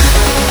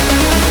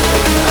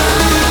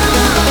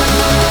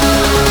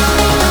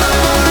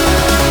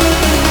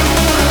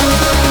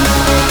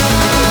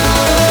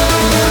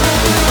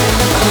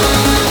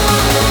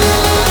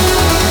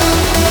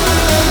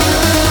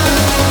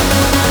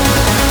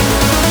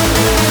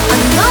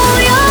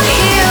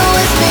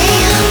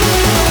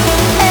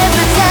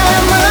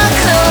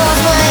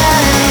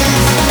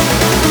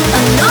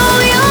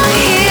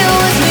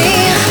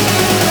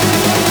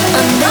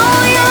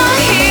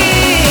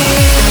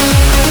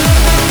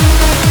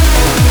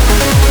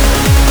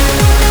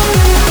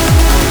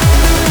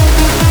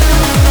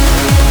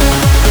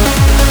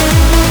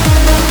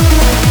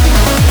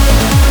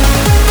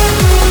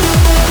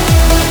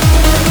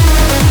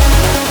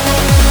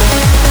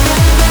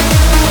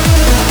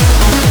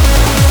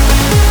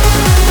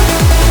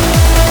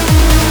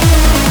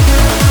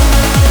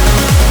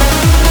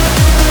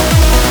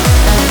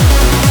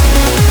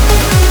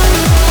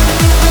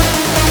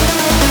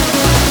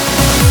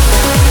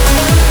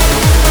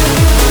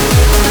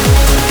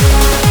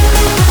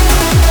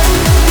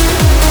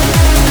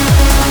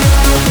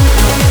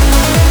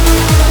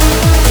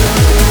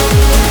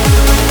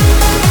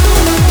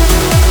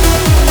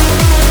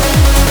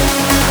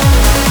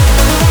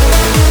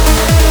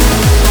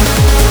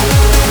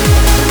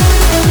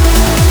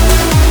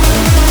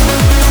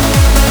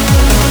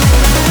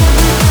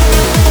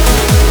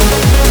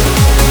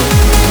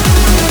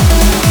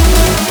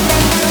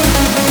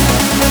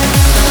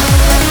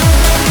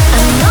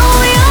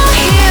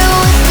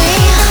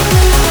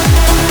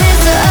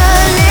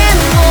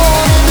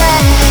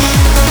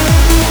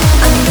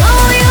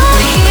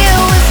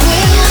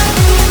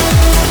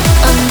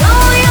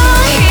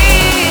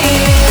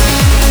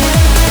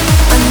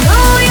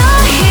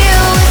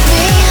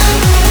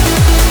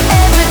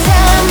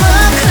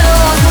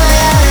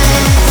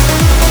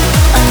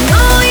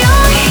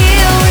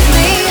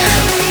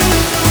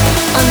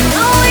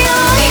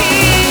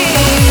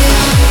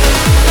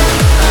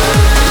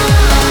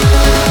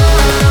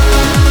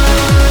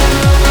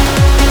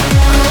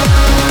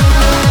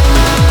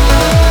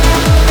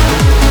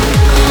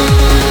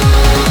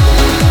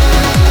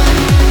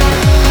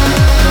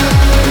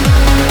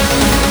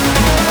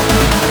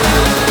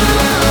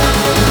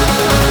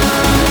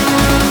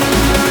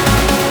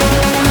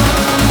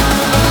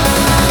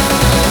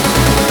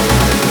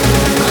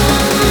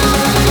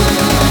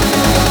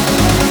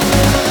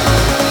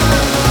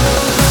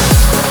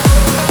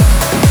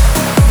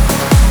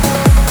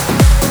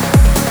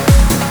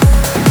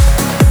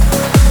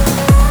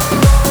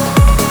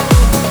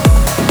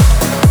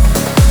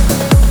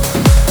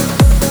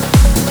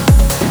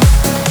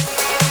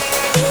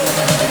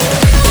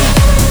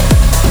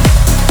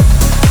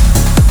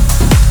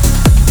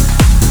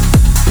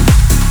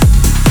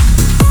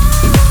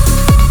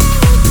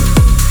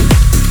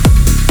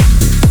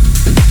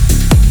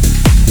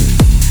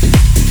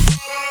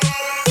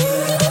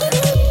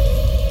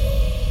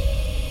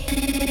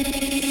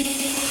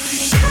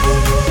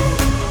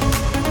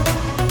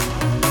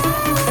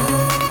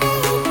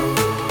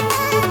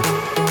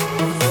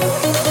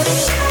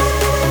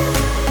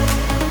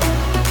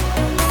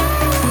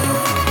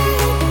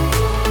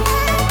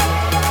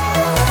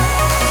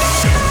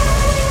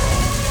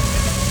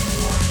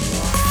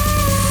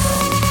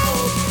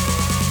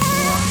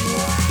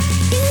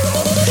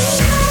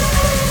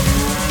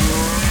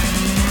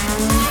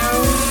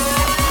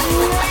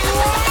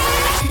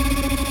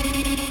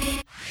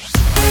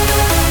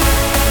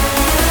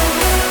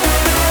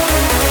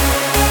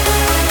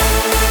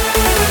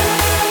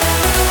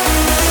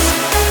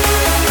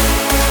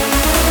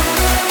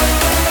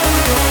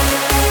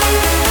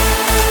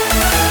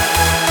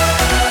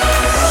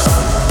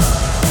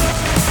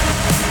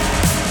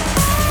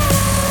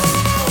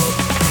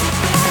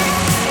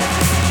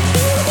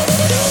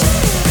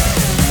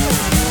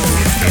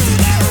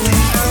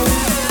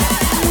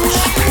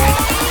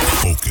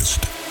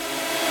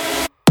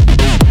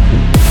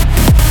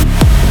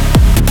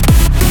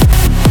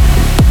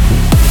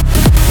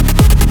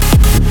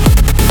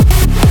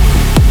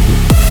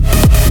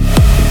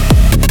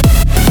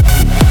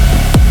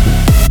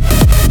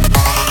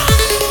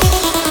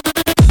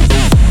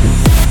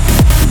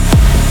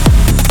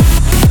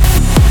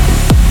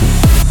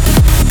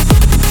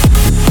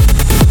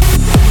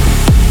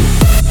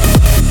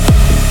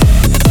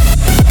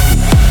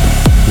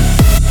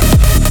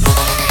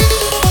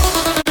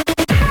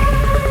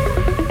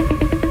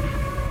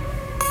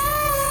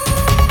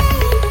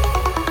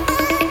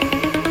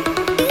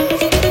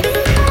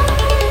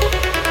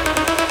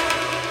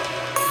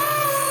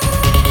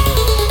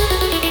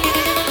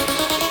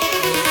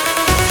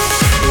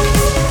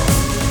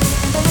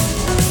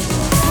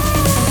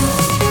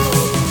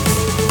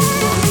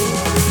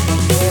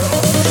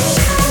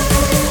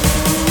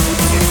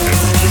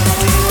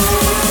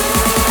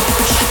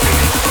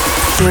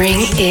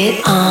 Bring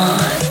it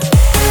on.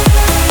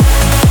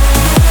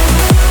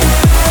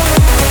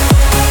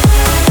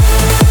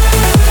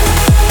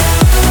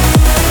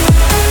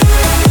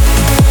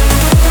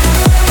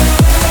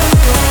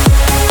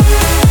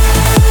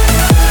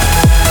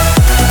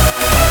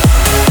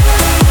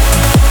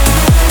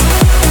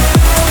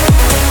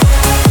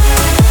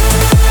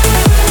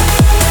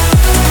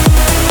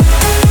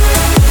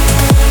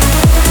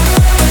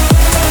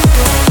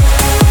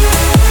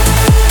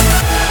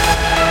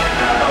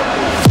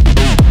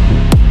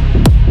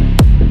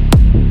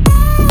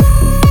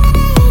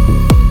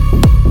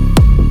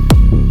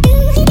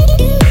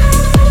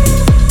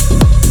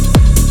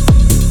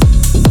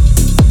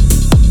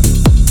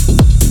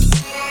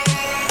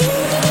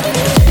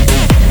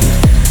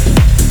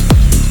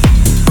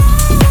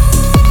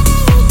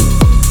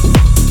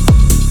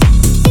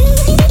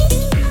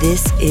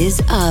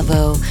 Is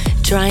Avo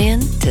trying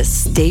to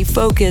stay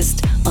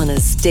focused on a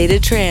state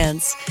of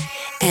trance.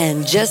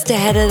 And just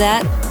ahead of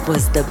that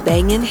was the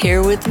Bangin'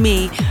 Here With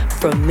Me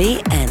from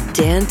me and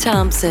Dan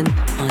Thompson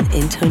on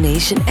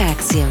Intonation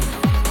Axiom.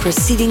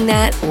 Preceding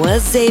that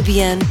was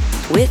Zabian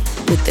with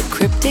the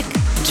Cryptic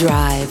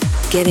Drive,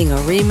 getting a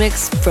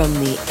remix from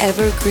the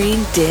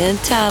evergreen Dan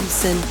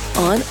Thompson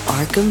on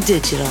Arkham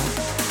Digital.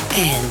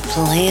 And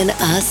playing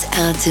us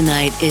out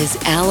tonight is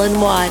Alan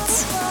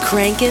Watts,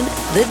 cranking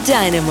the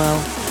dynamo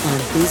on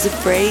Who's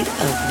Afraid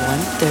of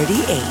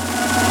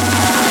 138.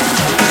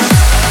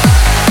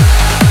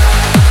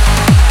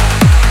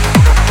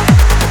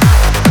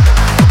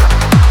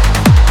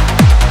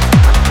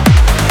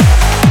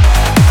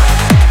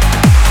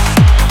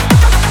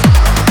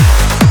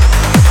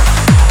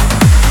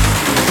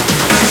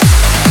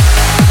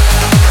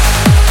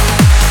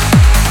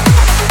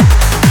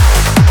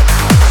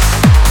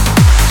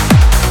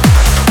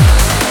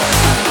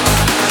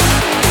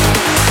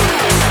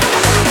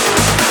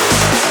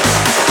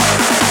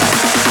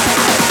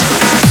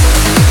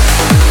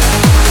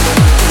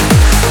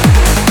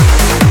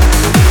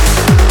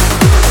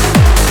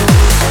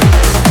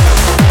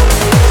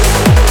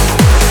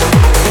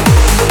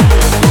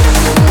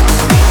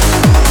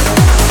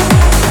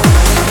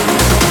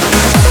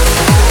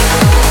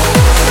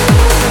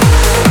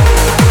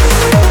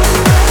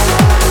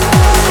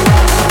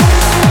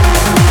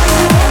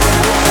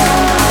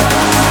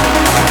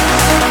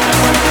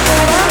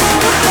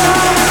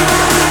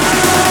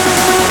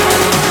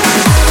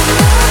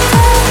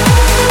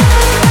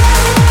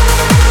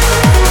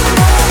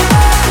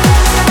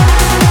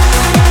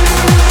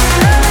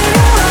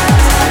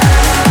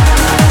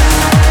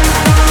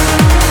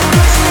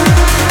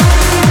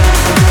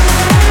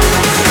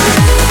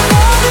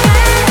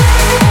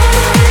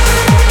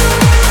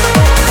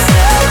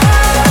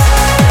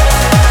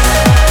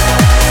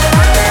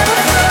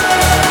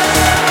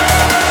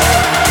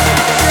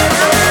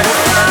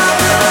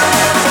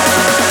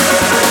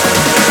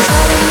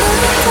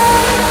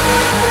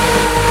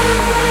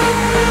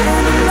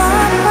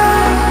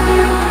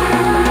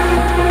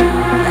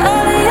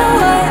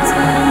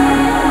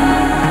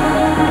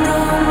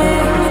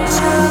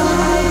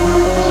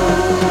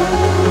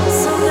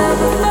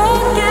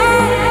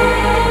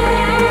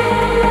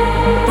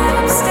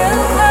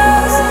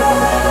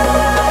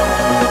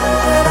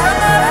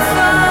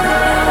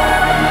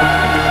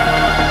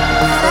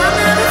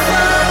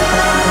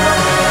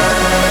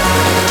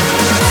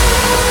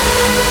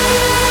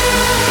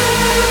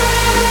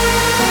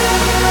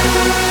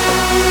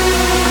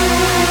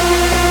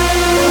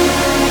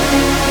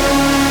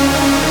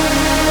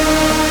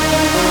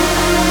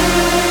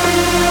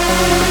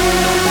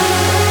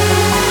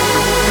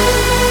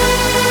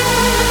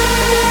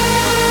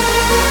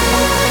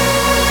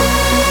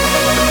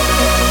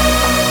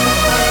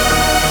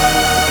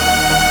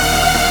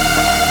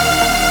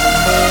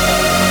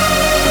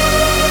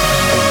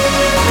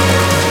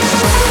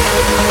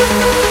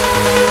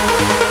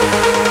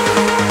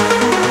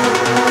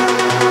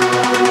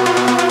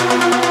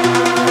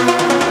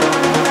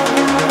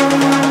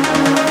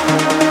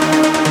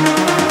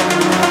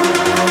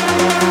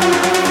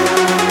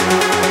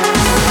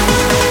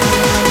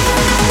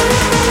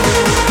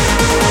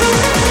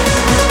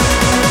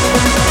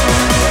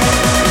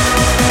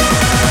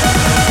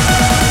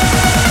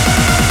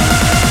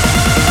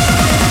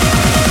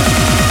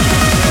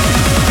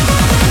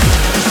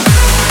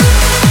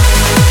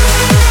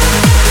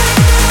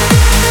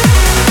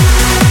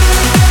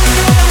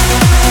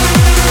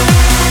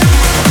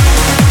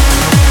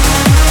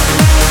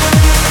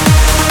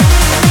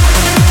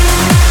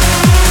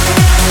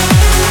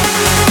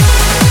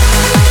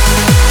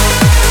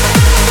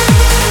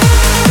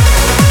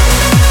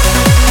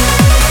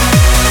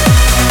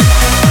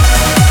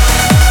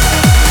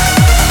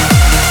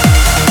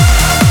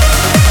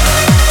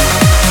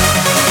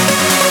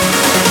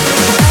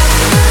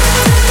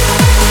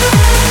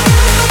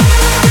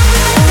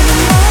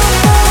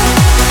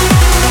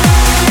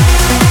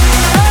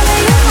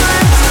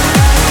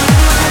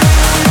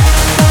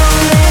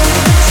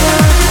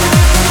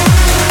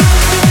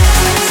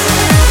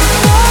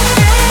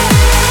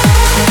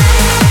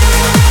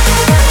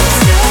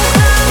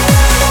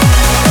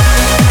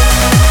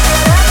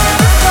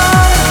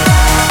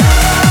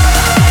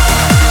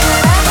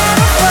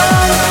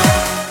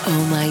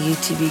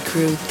 UTB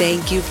crew.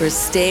 Thank you for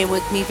staying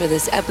with me for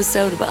this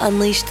episode of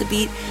Unleash the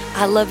Beat.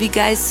 I love you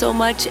guys so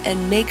much,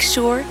 and make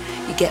sure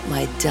you get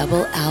my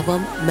double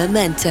album,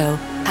 Memento,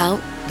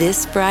 out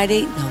this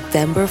Friday,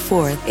 November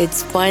 4th.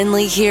 It's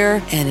finally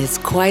here, and it's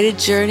quite a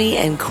journey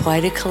and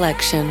quite a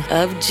collection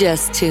of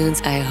just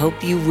tunes. I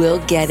hope you will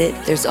get it.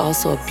 There's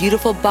also a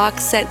beautiful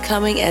box set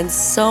coming and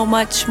so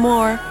much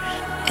more.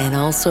 And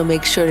also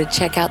make sure to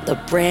check out the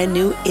brand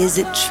new Is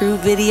It True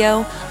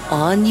video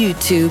on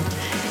YouTube.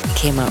 It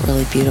came out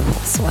really beautiful,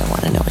 so I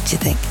want to know what you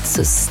think.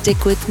 So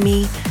stick with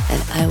me,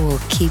 and I will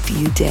keep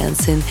you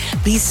dancing.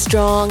 Be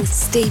strong,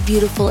 stay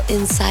beautiful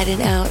inside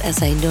and out,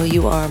 as I know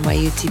you are, my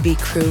UTB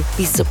crew.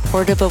 Be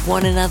supportive of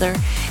one another,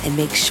 and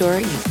make sure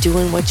you're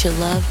doing what you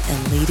love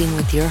and leading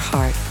with your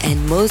heart.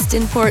 And most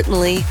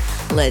importantly,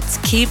 let's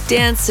keep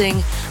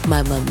dancing.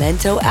 My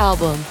Memento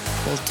album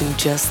will do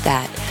just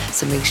that.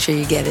 So make sure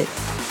you get it.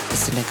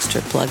 Just an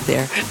extra plug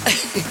there.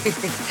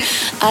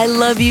 I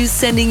love you,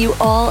 sending you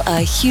all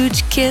a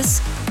huge kiss.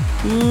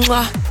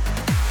 Mwah.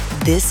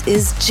 This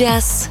is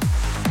Jess,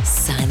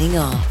 signing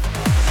off.